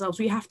protect ourselves.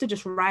 We have to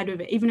just ride with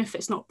it, even if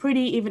it's not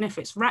pretty, even if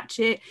it's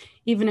ratchet,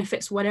 even if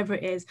it's whatever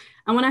it is.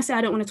 And when I say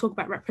I don't want to talk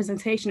about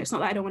representation, it's not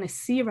that I don't want to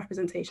see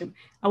representation.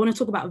 I want to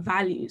talk about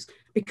values,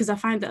 because I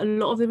find that a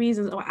lot of the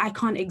reasons why I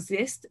can't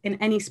exist in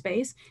any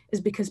space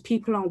is because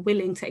people aren't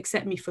willing to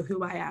accept me for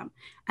who I am.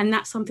 And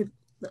that's something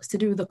that's to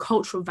do with the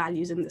cultural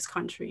values in this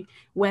country,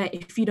 where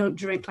if you don't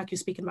drink, like you're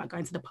speaking about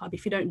going to the pub,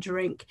 if you don't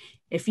drink,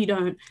 if you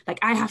don't, like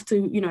I have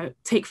to, you know,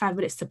 take 5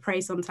 minutes to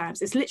pray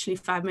sometimes. It's literally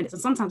 5 minutes,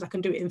 and sometimes I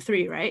can do it in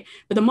 3, right?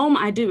 But the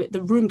moment I do it,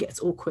 the room gets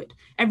awkward.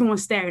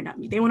 Everyone's staring at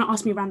me. They want to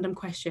ask me random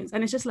questions.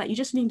 And it's just like, you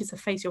just needed to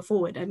face your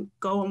forward and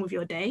go on with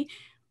your day.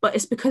 But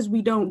it's because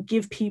we don't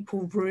give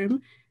people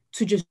room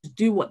to just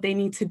do what they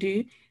need to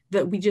do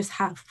that we just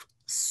have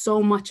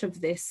so much of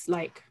this,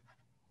 like,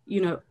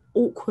 you know,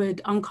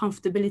 awkward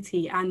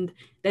uncomfortability, and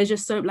there's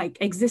just so, like,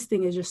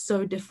 existing is just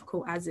so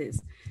difficult as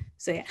is.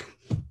 So yeah.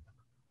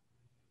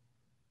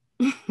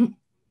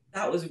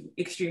 That was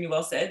extremely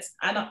well said,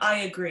 and I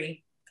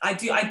agree. I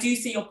do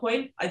see your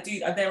point.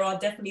 There are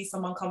definitely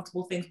some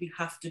uncomfortable things we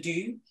have to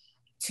do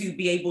to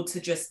be able to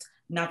just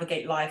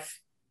navigate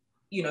life,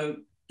 you know,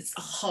 it's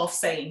half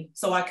sane.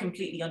 So I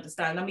completely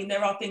understand. I mean,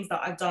 there are things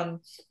that I've done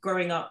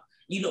growing up.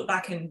 You look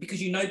back and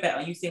because you know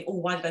better, you think, oh,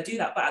 why did I do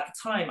that? But at the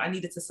time I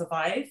needed to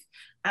survive,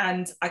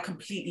 and I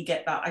completely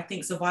get that. I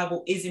think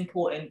survival is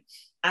important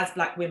as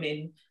Black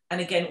women.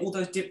 And again, all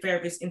those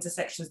various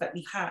intersections that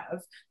we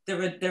have,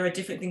 there are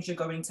different things you're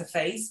going to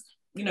face,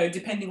 you know,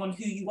 depending on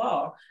who you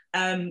are.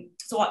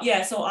 So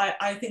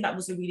I think that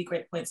was a really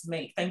great point to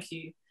make. Thank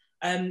you.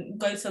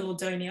 Go to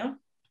Ladonia.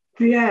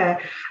 Yeah,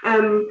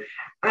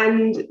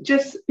 and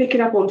just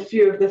picking up on a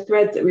few of the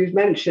threads that we've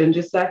mentioned,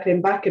 just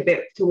circling back a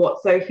bit to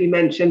what Sophie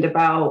mentioned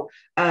about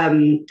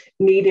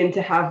needing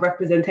to have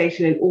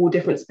representation in all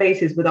different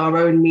spaces with our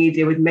own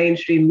media, with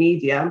mainstream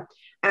media.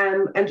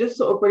 And just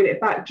sort of bringing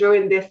it back,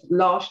 during this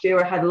last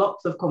year, I had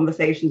lots of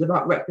conversations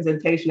about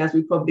representation, as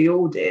we probably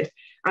all did.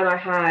 And I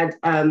had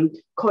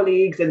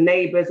colleagues and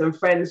neighbours and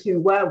friends who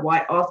were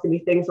white asking me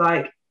things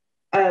like,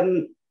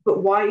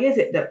 but why is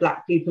it that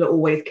Black people are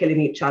always killing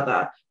each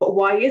other? But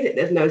why is it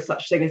there's no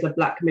such thing as a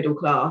Black middle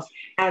class?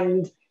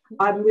 And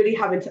I'm really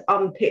having to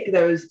unpick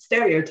those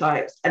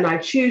stereotypes, and I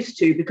choose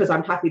to because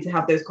I'm happy to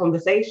have those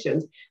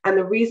conversations. And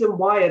the reason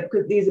why are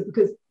because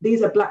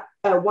these are Black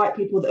white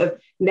people that have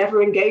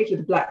never engaged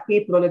with Black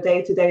people on a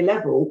day-to-day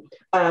level.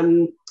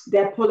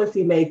 They're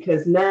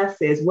policymakers,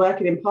 nurses,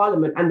 working in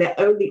Parliament, and their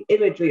only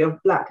imagery of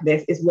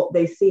Blackness is what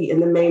they see in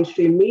the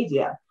mainstream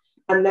media.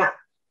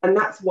 And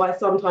that's why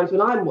sometimes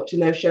when I'm watching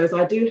those shows,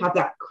 I do have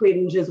that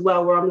cringe as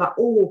well, where I'm like,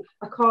 oh,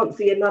 I can't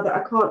see,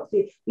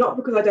 not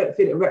because I don't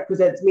feel it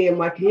represents me and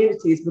my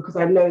communities, because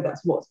I know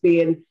that's what's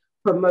being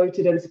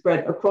promoted and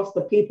spread across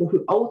the people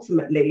who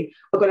ultimately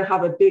are going to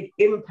have a big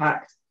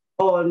impact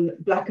on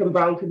Black and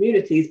brown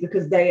communities,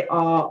 because they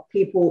are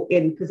people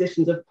in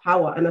positions of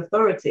power and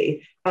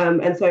authority.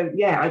 And so,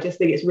 yeah, I just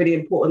think it's really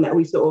important that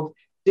we sort of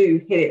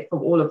do hit it from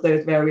all of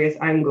those various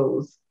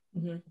angles.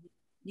 Mm-hmm.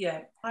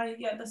 Yeah,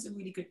 that's a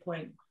really good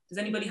point. Does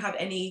anybody have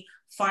any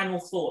final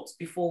thoughts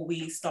before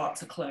we start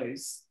to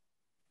close?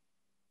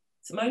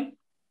 Simone?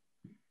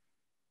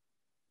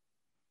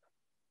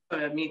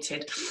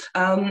 Muted.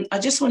 I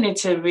just wanted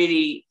to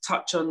really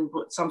touch on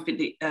something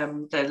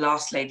that the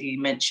last lady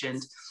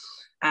mentioned,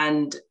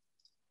 and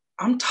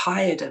I'm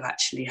tired of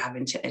actually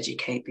having to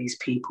educate these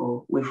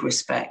people with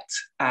respect,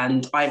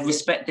 and I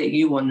respect that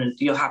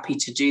you're happy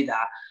to do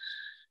that.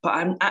 But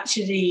I'm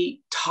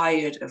actually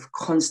tired of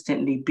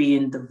constantly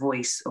being the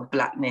voice of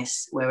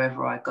Blackness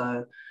wherever I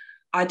go.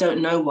 I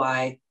don't know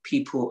why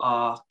people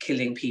are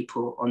killing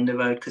people on the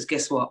road, because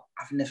guess what?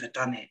 I've never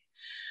done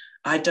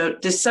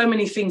it. There's so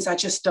many things I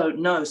just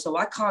don't know. So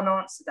I can't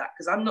answer that,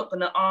 because I'm not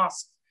going to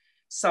ask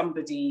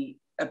somebody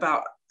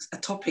about a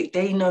topic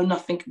they know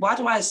nothing. Why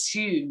do I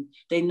assume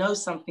they know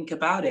something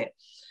about it?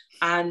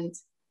 And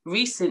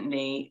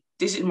recently,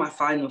 this is my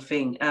final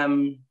thing.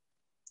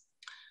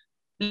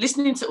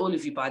 Listening to all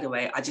of you, by the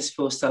way, I just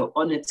feel so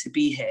honoured to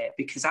be here,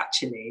 because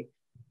actually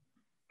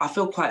I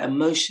feel quite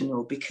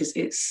emotional, because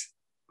it's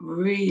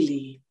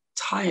really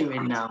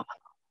tiring now.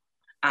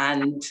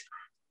 And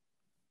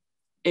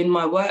in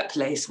my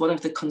workplace, one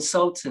of the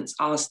consultants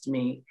asked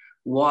me,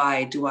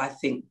 why do I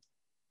think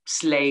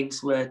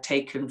slaves were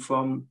taken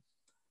from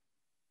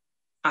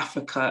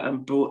Africa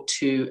and brought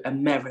to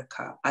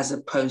America as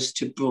opposed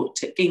to brought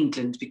to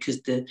England?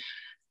 Because the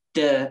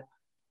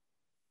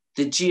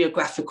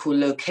geographical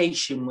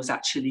location was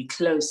actually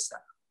closer.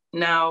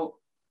 Now,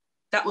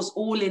 that was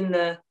all in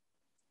the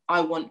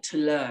I want to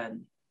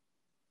learn,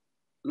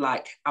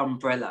 like,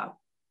 umbrella.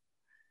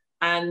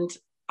 And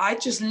I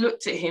just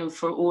looked at him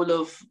for all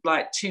of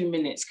like 2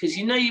 minutes, because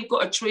you know you've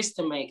got a choice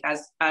to make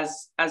as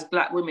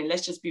Black women.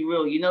 Let's just be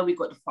real. You know we've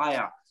got the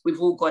fire. We've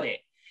all got it.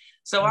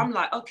 So I'm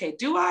like, okay,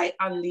 do I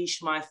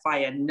unleash my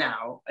fire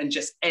now and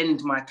just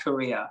end my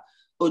career?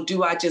 Or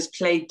do I just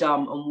play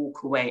dumb and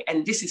walk away?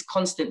 And this is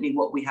constantly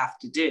what we have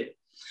to do.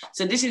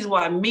 So this is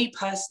why, me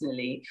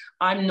personally,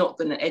 I'm not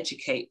going to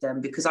educate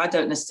them, because I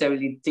don't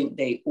necessarily think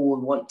they all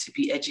want to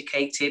be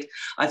educated.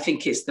 I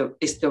think it's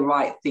the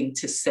right thing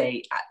to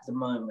say at the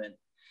moment.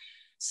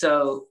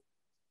 So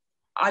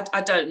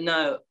I don't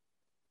know.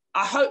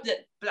 I hope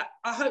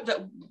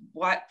that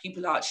white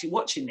people are actually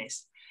watching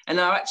this and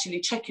are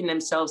actually checking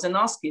themselves and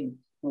asking,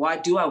 why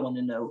do I want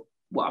to know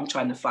what I'm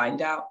trying to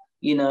find out?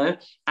 you know?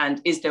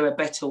 And is there a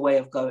better way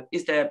of going?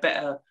 Is there a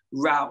better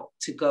route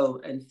to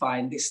go and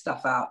find this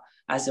stuff out,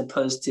 as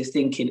opposed to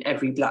thinking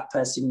every Black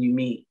person you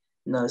meet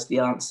knows the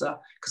answer?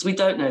 Because we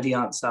don't know the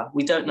answer.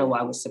 We don't know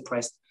why we're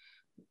suppressed.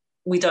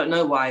 We don't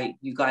know why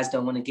you guys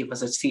don't want to give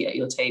us a seat at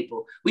your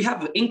table. We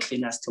have an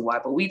inkling as to why,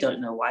 but we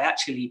don't know why.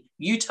 Actually,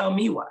 you tell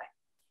me why.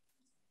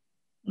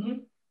 Mm-hmm.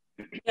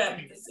 Yeah,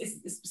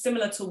 it's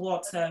similar to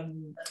what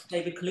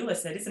David Kalua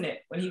said, isn't it?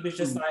 When he was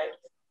just like,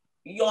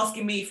 you're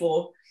asking me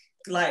for,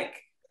 like,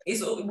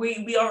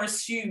 we are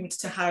assumed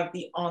to have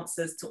the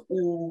answers to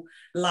all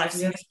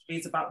life's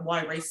mysteries about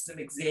why racism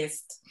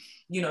exists,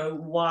 you know,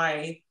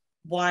 why,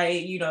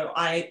 you know,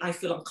 I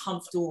feel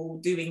uncomfortable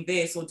doing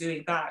this or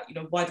doing that, you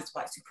know, why does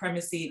white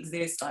supremacy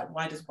exist? Like,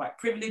 why does white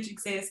privilege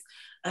exist?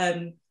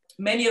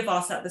 Many of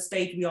us at the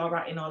stage we are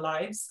at in our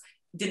lives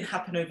didn't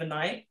happen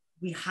overnight.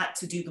 We had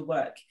to do the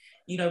work.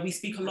 You know, we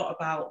speak a lot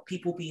about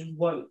people being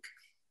woke,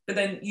 but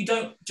then you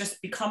don't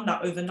just become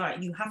that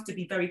overnight. You have to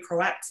be very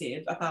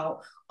proactive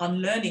about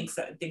unlearning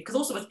certain things. Because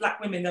also as Black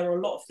women, there are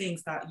a lot of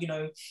things that, you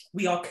know,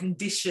 we are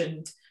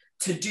conditioned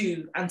to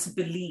do and to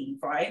believe,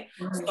 right?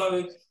 Mm-hmm.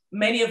 So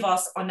many of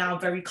us are now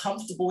very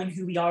comfortable in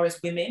who we are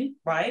as women,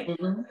 right?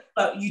 Mm-hmm.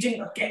 But you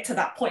didn't get to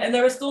that point. And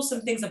there are still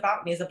some things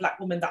about me as a Black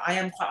woman that I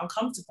am quite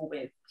uncomfortable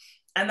with.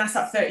 And that's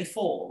at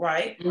 34,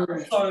 right?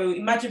 Mm-hmm. So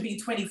imagine being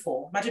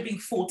 24, imagine being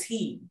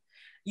 14.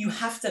 You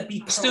have to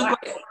be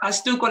proactive. I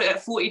still got it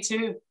at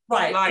 42.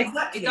 Right, like,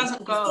 exactly. It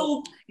doesn't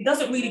go. It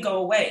doesn't really go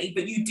away,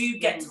 but you do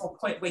get to a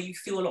point where you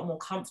feel a lot more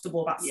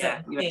comfortable about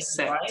certain things,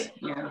 right?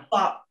 Yeah.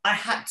 But I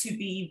had to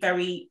be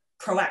very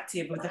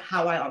proactive with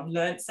how I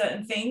unlearned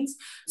certain things.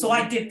 So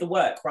I did the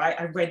work, right?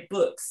 I read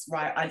books,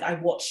 right? I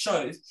watched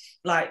shows.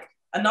 Like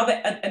an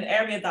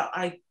area that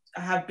I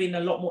have been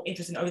a lot more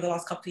interested in over the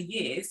last couple of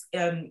years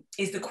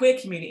is the queer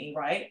community,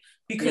 right?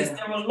 Because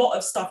there were a lot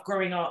of stuff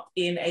growing up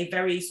in a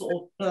very sort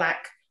of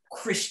Black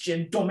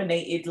Christian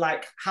dominated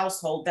like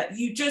household that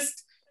you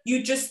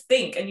just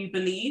think and you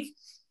believe.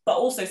 But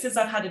also since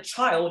I've had a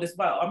child as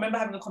well, I remember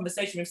having a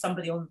conversation with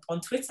somebody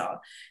on Twitter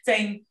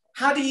saying,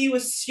 how do you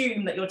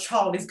assume that your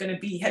child is going to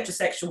be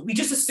heterosexual? We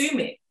just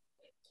assume it.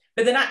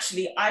 But then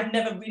actually, I've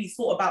never really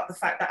thought about the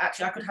fact that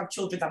actually I could have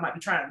children that might be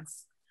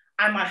trans.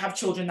 I might have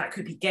children that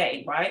could be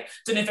gay, right?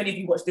 Don't know if any of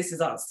you watch This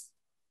Is Us.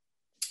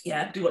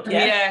 Yeah, do what?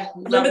 Yeah.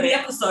 Remember the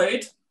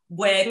episode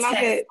where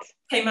Tess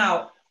came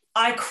out?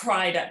 I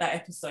cried at that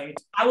episode.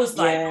 I was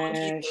like, oh,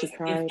 Jesus, if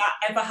that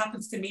ever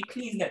happens to me,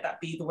 please let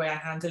that be the way I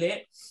handle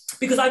it.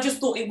 Because I just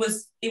thought it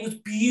was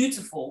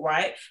beautiful,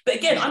 right? But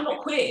again, I'm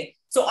not queer.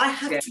 So I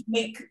have to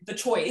make the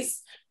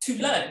choice to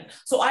learn.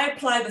 So I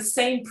apply the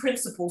same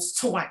principles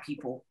to white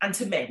people and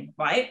to men,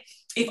 right?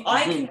 If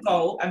I can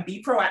go and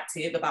be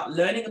proactive about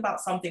learning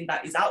about something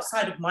that is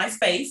outside of my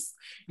space,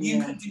 you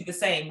can do the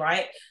same,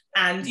 right?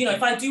 And, you know,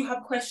 if I do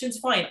have questions,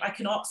 fine, I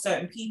can ask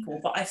certain people,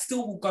 but I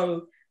still will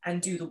go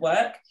and do the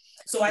work.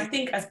 So I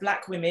think as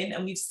Black women,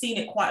 and we've seen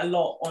it quite a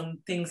lot on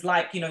things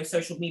like, you know,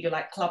 social media,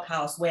 like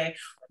Clubhouse, where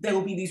there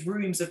will be these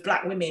rooms of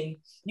Black women,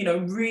 you know,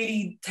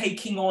 really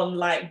taking on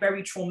like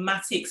very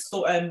traumatic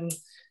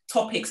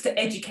topics to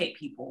educate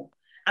people.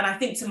 And I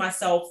think to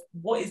myself,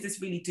 what is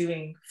this really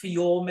doing for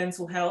your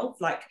mental health?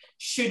 Like,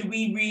 should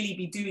we really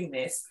be doing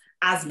this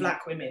as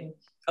Black women?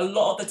 A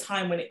lot of the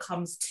time when it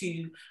comes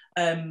to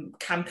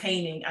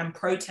campaigning and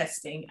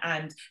protesting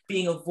and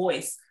being a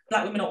voice,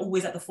 Black women are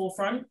always at the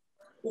forefront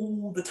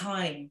all the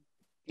time.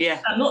 Yeah.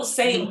 I'm not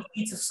saying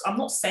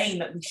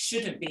that we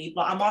shouldn't be,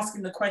 but I'm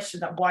asking the question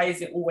that why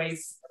is it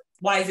always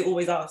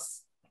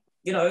us?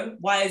 You know,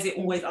 why is it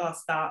always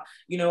us that,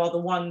 you know, are the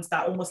ones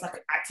that almost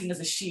like acting as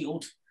a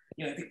shield,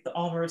 you know, the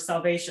armor of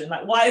salvation?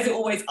 Like, why is it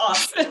always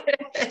us at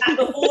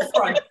the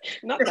forefront?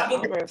 Not the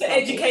armor of to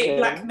educate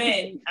Black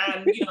men,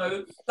 and, you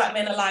know, Black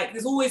men are like,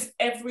 there's always,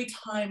 every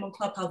time on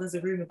Clubhouse there's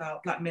a room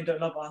about Black men don't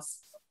love us.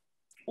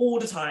 All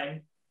the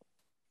time.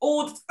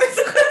 All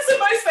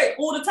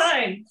the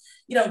time.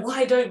 You know,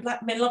 why don't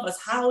Black men love us?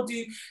 How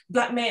do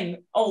Black men,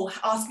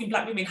 asking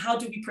Black women, how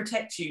do we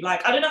protect you?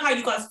 Like, I don't know how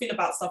you guys feel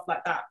about stuff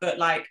like that, but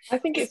like, I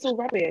think it's all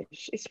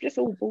rubbish. It's just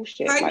all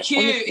bullshit. Thank you.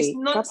 Honestly, it's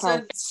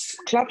nonsense.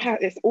 Clubhouse,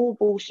 it's all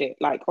bullshit.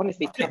 Like,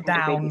 honestly,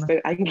 Clubhouse made me so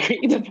angry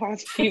the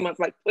past few months.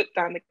 Like, put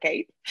down the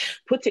cape.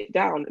 Put it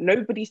down.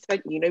 Nobody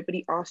sent you.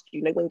 Nobody asked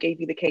you. No one gave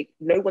you the cape.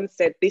 No one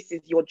said, this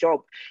is your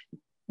job.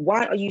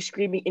 Why are you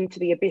screaming into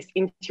the abyss,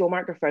 into your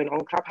microphone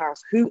on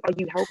Clubhouse? Who are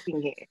you helping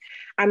here?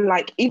 And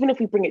like, even if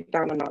we bring it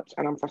down a notch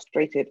and I'm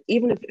frustrated,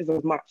 even if it's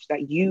as much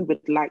that you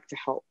would like to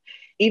help,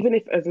 even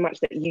if as much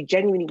that you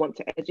genuinely want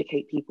to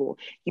educate people,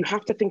 you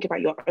have to think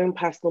about your own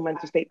personal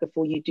mental state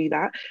before you do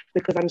that.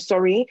 Because I'm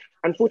sorry,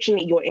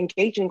 unfortunately, you're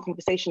engaging in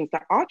conversations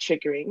that are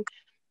triggering,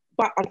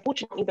 but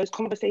unfortunately, those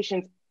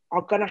conversations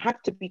are going to have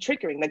to be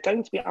triggering. They're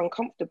going to be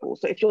uncomfortable.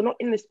 So if you're not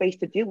in the space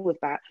to deal with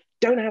that,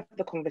 don't have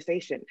the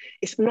conversation.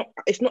 It's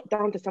not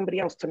down to somebody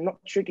else to not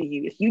trigger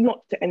you. It's you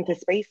not to enter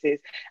spaces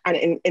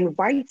and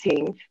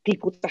inviting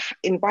people to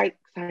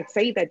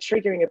say their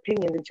triggering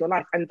opinions into your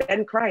life, and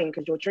then crying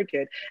because you're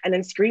triggered, and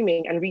then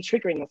screaming and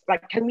re-triggering us.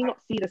 Like, can we not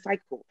see the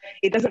cycle?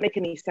 It doesn't make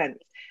any sense.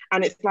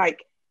 And it's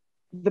like,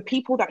 the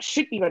people that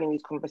should be running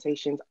these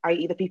conversations,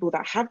 i.e. the people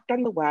that have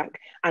done the work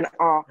and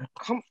are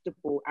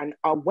comfortable and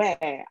are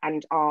aware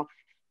and are,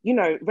 you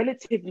know,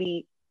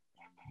 relatively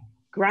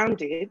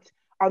grounded,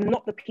 are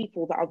not the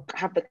people that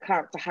have the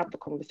clout to have the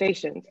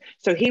conversations.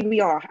 So here we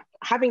are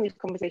having these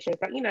conversations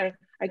that, you know,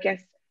 I guess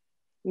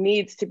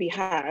needs to be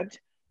had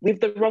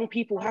with the wrong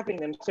people having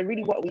them. So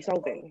really, what are we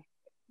solving?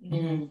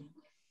 Mm.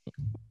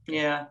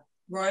 Yeah.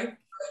 Right.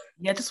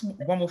 Yeah, just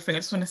one more thing. I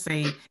just want to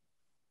say,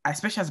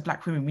 especially as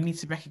Black women, we need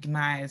to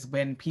recognize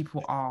when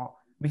people are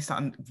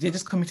they're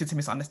just committed to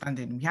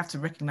misunderstanding. We have to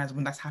recognize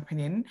when that's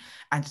happening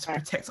and just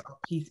protect our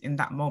peace in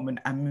that moment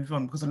and move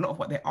on, because a lot of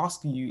what they're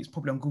asking you is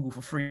probably on Google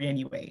for free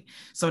anyway.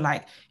 So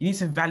like, you need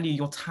to value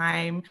your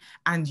time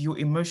and your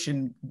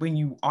emotion when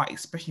you are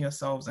expressing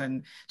yourselves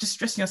and just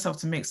stressing yourself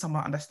to make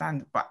someone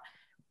understand. But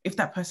if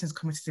that person is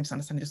committed to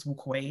misunderstanding, just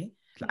walk away.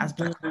 Like, as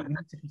Black women, we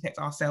need to protect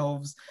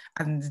ourselves.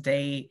 And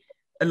a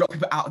lot of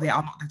people out there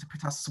are not there to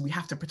protect us, so we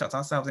have to protect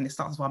ourselves, and it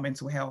starts with our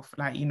mental health.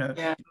 Like, you know,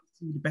 to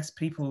be the best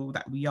people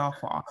that we are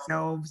for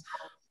ourselves,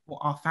 for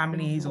our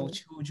families or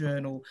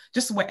children, or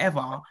just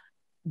whatever.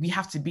 We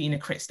have to be in a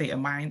correct state of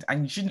mind,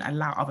 and you shouldn't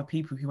allow other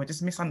people who are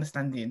just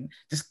misunderstanding,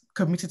 just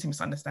committed to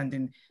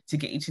misunderstanding, to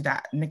get you to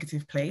that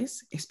negative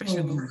place,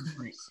 especially Google.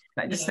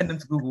 Like, just send them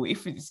to Google.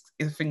 If it's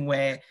a thing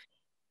where,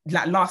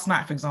 like last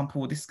night, for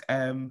example, this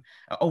an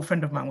old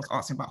friend of mine was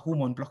asking about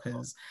hormone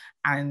blockers,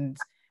 and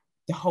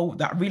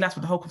I realized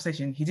with the whole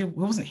conversation, he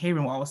wasn't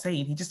hearing what I was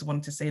saying. He just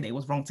wanted to say that it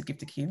was wrong to give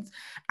to kids.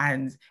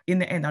 And in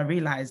the end, I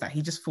realized that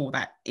he just thought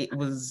that that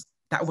was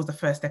the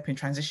first step in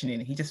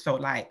transitioning. He just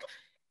felt like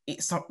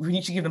when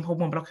you should give them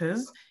hormone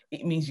blockers,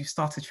 it means you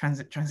started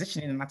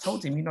transitioning. And I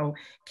told him, you know,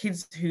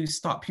 kids who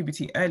start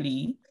puberty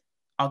early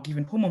are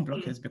given hormone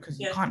blockers because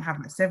you can't have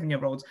like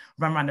 7-year-olds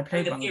run around the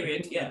playground.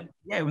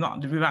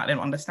 Without them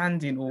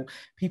understanding, or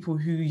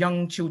people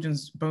young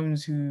children's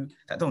bones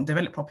that don't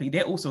develop properly,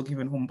 they're also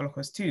given hormone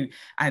blockers too.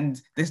 And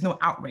there's no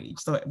outrage.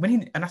 So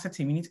and I said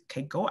to him, you need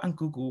to go and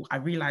Google. I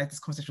realized this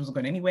conversation wasn't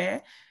going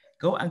anywhere.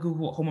 Go and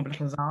Google what hormone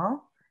blockers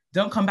are.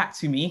 Don't come back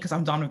to me because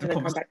I'm done with the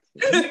conversation.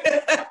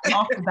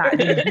 After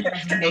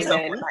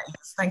that,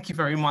 thank you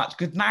very much.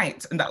 Good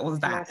night. And that was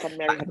that. Nice,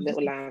 Mary had a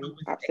little lamb.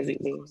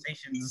 Absolutely.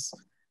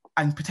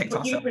 And protect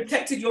ourselves. You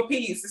protected your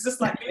peace. It's just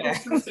like,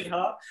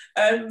 sweetheart.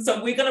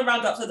 So we're going to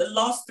round up to the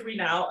last three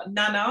now: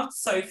 Nana,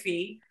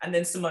 Sophie, and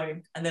then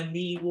Simone, and then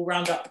we will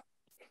round up.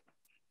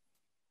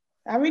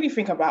 I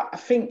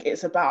think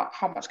it's about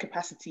how much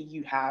capacity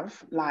you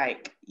have.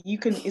 Like, you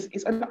can,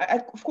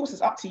 of course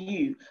it's up to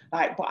you.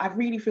 Like, but I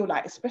really feel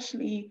like,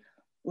 especially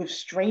with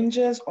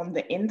strangers on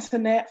the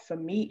internet, for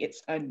me,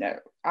 it's a no.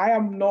 I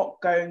am not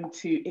going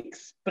to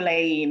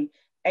explain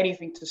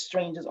anything to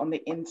strangers on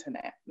the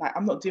internet. Like,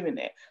 I'm not doing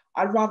it.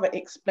 I'd rather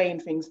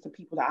explain things to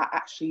people that I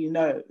actually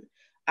know.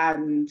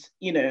 And,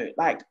 you know,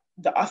 like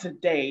the other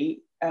day,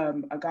 a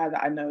guy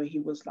that I know, he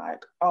was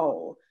like,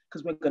 oh,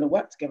 because we're going to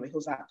work together. He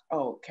was like,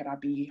 oh, can I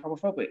be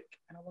homophobic?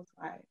 And I was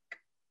like,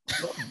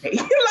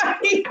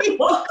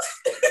 what?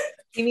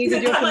 He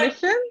needed your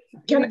permission?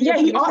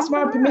 He asked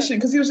my permission,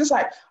 because he was just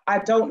like, I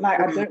don't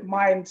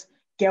mind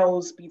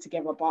girls be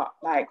together, but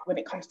like when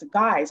it comes to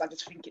guys, I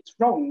just think it's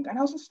wrong. And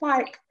I was just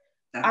like,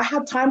 I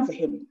had time for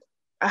him.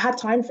 Do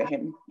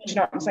you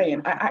know what I'm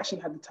saying? I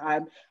actually had the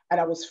time, and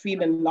I was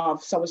feeling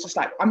love. So I was just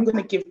like, I'm going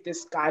to give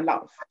this guy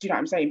love. Do you know what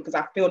I'm saying? Because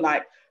I feel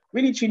like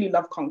really, truly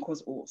love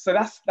conquers all. So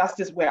that's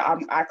just where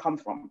I come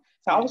from.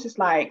 So I was just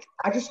like,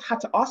 I just had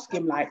to ask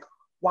him, like,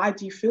 why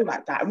do you feel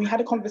like that? And we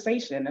had a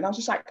conversation, and I was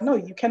just like, no,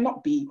 you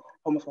cannot be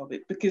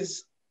homophobic,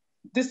 because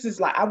this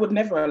is like, I would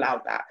never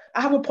allow that.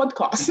 I have a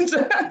podcast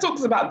that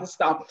talks about this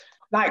stuff.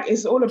 Like,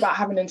 it's all about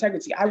having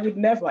integrity. I would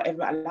never,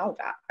 ever allow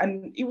that.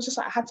 And it was just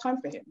like, I had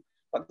time for him.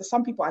 But there's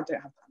some people I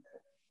don't have time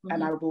for.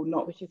 And I will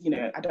not, you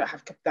know, I don't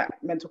have that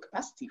mental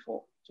capacity for.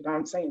 Do you know what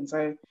I'm saying?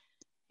 So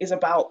it's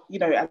about, you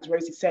know, as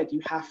Rosie said,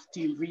 you have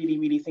to really,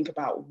 really think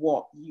about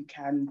what you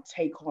can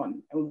take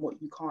on and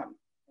what you can't.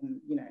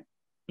 And, you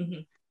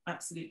know.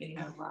 Absolutely.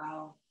 Oh,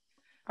 wow.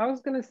 I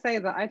was going to say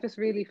that I just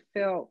really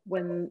felt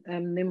when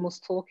Nim was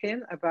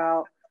talking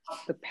about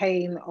the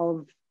pain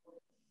of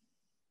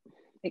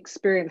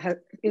experiencing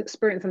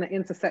the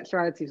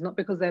intersexualities, not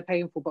because they're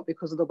painful, but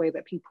because of the way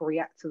that people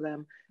react to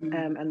them,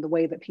 and the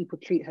way that people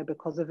treat her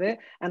because of it.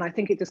 And I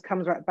think it just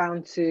comes right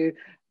down to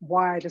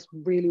why I just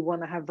really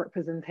want to have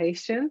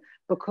representation,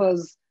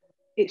 because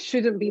it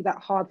shouldn't be that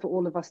hard for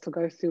all of us to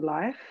go through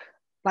life.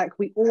 Like,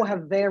 we all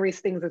have various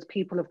things as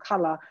people of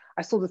color.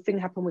 I saw the thing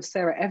happen with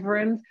Sarah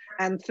Everard,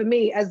 and for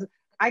me, as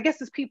I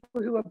guess it's people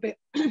who are a bit,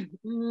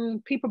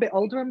 people a bit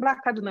older in Black.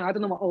 I don't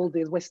know what old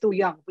is. We're still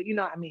young, but you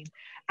know what I mean.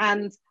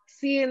 And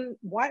seeing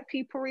white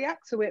people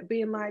react to it,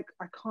 being like,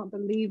 I can't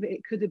believe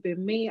it could have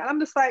been me. And I'm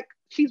just like,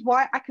 she's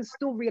white. I can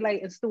still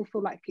relate and still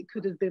feel like it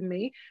could have been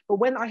me. But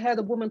when I heard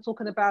a woman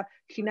talking about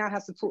she now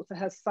has to talk to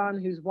her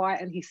son who's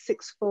white and he's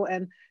 6 foot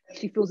and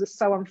she feels it's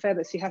so unfair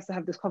that she has to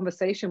have this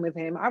conversation with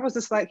him, I was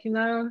just like, you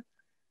know,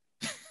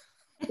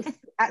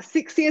 at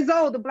 6 years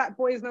old, the Black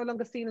boy is no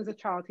longer seen as a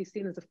child. He's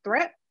seen as a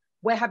threat.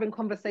 We're having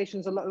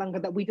conversations a lot longer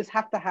that we just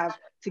have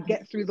to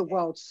get through the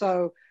world.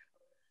 So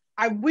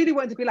I really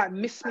wanted to be like,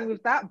 miss me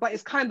with that, but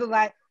it's kind of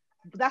like,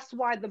 that's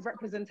why the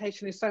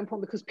representation is so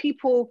important, because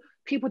people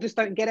just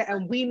don't get it,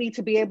 and we need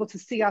to be able to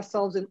see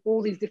ourselves in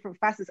all these different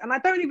facets. And I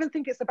don't even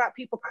think it's about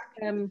people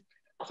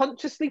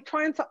consciously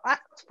trying to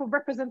act for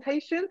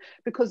representation,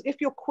 because if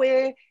you're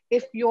queer,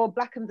 if you're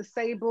Black and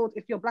disabled,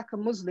 if you're Black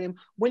and Muslim,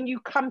 when you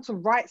come to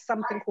write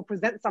something or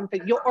present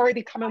something, you're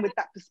already coming with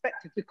that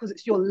perspective, because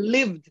it's your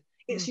lived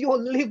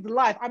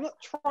life. I'm not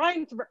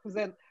trying to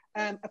represent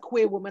a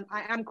queer woman.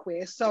 I am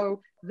queer.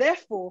 So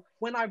therefore,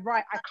 when I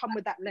write, I come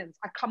with that lens.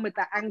 I come with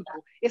that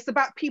angle. It's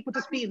about people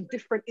just being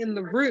different in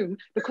the room,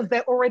 because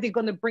they're already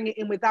going to bring it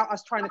in without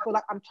us trying to feel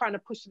like I'm trying to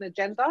push an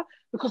agenda.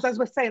 Because as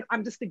we're saying,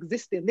 I'm just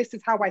existing. This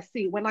is how I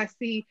see it. When I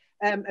see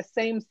a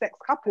same-sex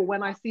couple,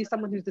 when I see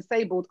someone who's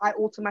disabled, I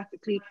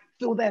automatically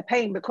feel their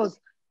pain, because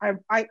I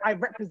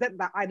represent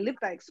that. I live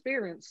that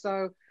experience.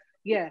 So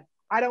yeah,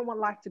 I don't want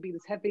life to be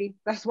this heavy.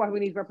 That's why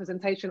we need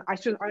representation. I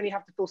shouldn't only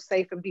have to feel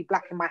safe and be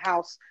Black in my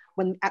house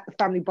when at the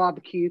family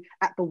barbecue,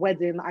 at the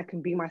wedding, I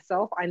can be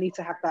myself. I need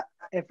to have that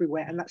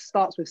everywhere. And that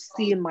starts with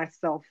seeing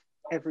myself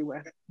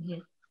everywhere. Mm-hmm.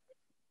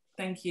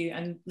 Thank you.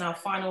 And now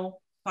final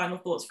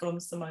thoughts from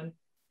Simone.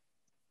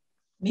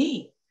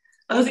 Me?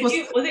 Was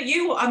it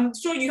you? I'm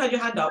sure you had your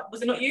hand up.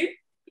 Was it not you?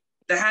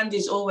 The hand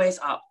is always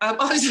up.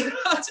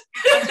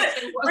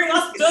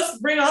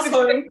 Bring us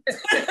home.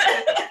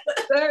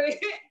 Sorry.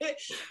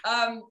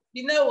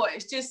 You know what?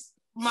 It's just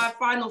my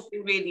final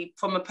thing, really,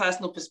 from a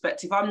personal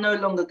perspective. I'm no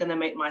longer going to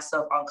make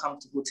myself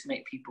uncomfortable to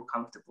make people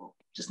comfortable.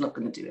 Just not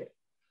going to do it.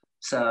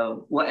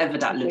 So whatever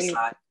that looks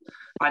like,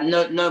 I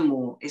know no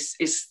more. It's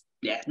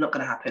not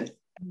going to happen.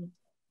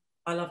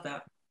 I love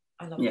that.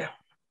 That.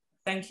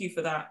 Thank you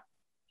for that.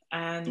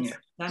 And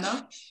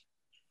Nana,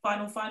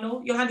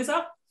 final. Your hand is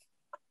up?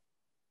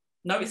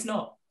 No, it's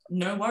not.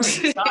 No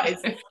worries,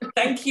 guys.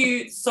 Thank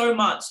you so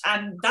much.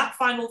 And that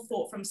final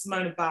thought from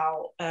Simone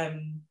about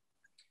I'm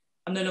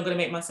no longer going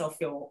to make myself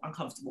feel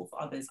uncomfortable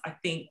for others. I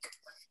think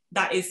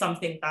that is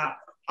something that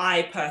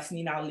I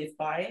personally now live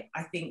by.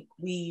 I think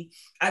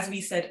as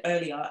we said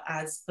earlier,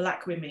 as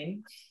Black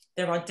women,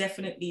 there are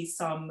definitely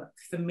some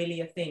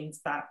familiar things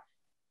that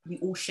we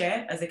all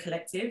share as a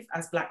collective,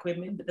 as Black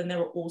women, but then there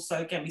are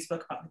also, again, we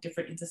spoke about the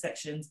different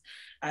intersections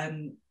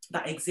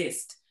that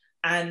exist.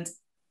 And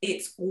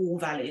it's all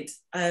valid.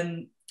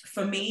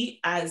 For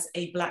me, as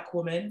a Black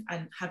woman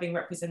and having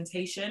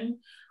representation,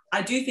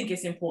 I do think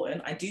it's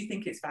important. I do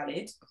think it's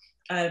valid.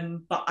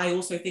 But I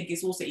also think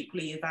it's also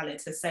equally valid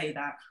to say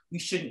that we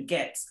shouldn't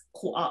get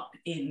caught up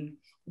in,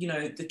 you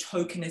know, the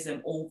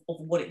tokenism of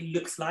what it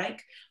looks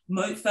like.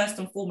 First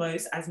and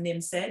foremost, as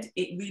Nim said,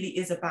 it really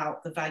is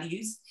about the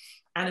values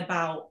and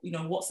about, you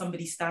know, what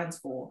somebody stands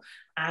for.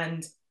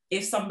 And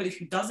if somebody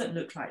who doesn't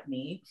look like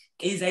me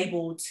is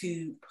able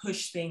to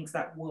push things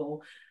that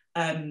will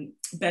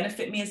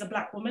benefit me as a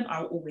Black woman,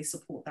 I will always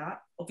support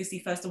that. Obviously,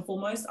 first and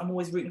foremost, I'm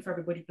always rooting for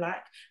everybody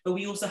Black, but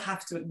we also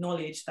have to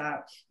acknowledge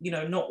that, you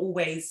know, not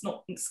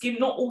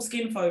all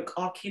skin folk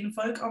are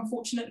kinfolk,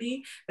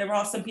 unfortunately. There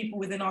are some people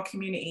within our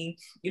community,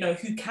 you know,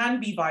 who can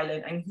be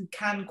violent and who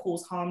can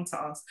cause harm to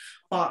us.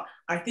 But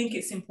I think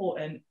it's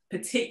important,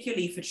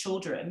 particularly for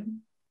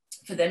children,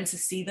 for them to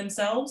see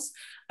themselves,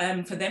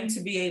 for them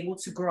to be able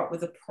to grow up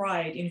with a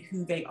pride in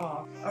who they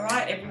are. All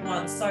right,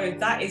 everyone, so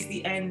that is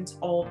the end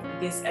of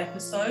this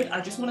episode.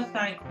 I just want to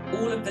thank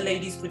all of the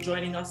ladies for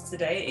joining us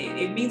today.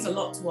 It means a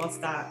lot to us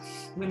that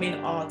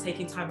women are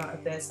taking time out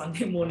of their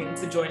Sunday morning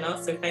to join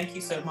us, so thank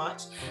you so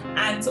much.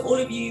 And to all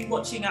of you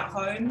watching at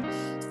home,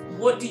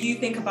 what do you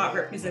think about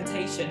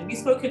representation? We've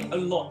spoken a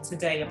lot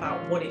today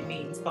about what it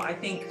means, but I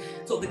think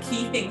sort of the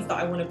key things that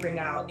I want to bring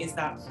out is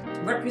that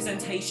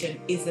representation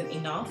isn't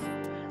enough.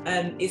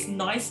 It's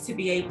nice to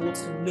be able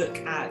to look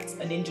at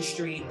an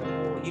industry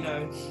or, you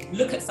know,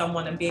 look at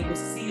someone and be able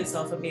to see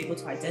yourself and be able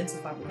to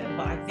identify with them.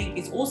 But I think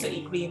it's also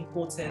equally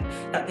important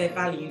that their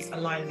values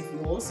align with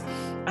yours.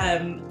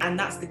 And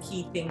that's the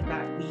key thing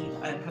that we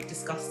have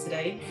discussed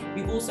today.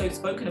 We've also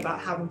spoken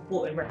about how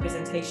important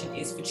representation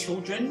is for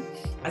children.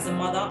 As a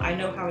mother, I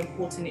know how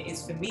important it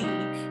is for me,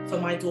 for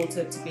my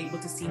daughter to be able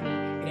to see me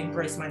and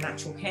embrace my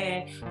natural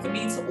hair, for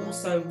me to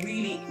also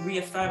really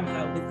reaffirm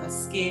her with her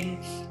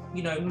skin,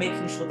 you know,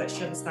 making sure that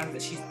she understands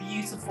that she's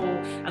beautiful.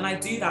 And I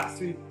do that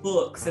through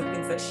books and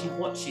things that she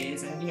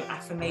watches and, you know,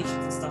 affirmations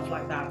and stuff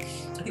like that.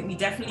 I think we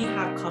definitely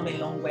have come a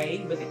long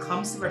way when it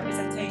comes to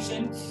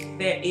representation.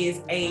 There is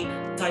a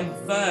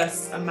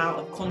diverse amount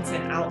of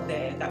content out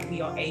there that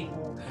we are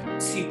able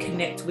to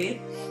connect with.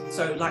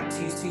 So like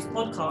Two's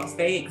podcast,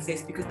 they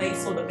exist because they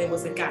saw that there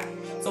was a gap.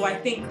 So I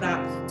think that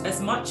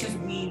as much as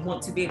we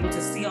want to be able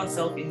to see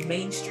ourselves in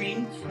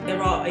mainstream,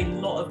 there are a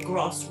lot of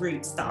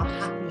grassroots that are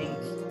happening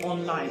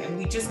online, and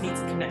we just need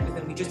to connect with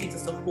them. We just need to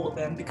support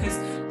them because,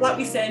 like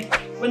we said,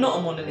 we're not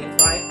a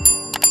monolith, right?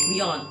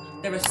 We aren't.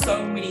 There are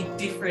so many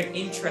different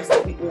interests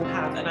that we all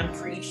have, and I'm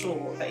pretty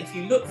sure that if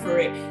you look for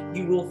it,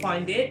 you will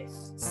find it.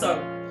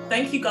 So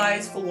thank you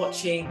guys for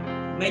watching.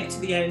 Made it to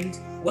the end.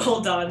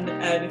 Well done.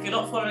 If you're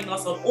not following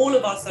us on all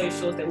of our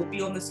socials, they will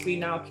be on the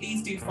screen now.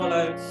 Please do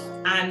follow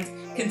and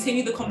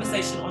continue the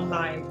conversation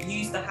online.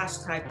 Use the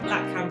hashtag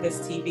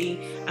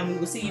BlackCanvasTV, and we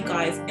will see you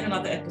guys in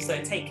another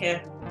episode. Take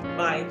care.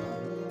 Bye.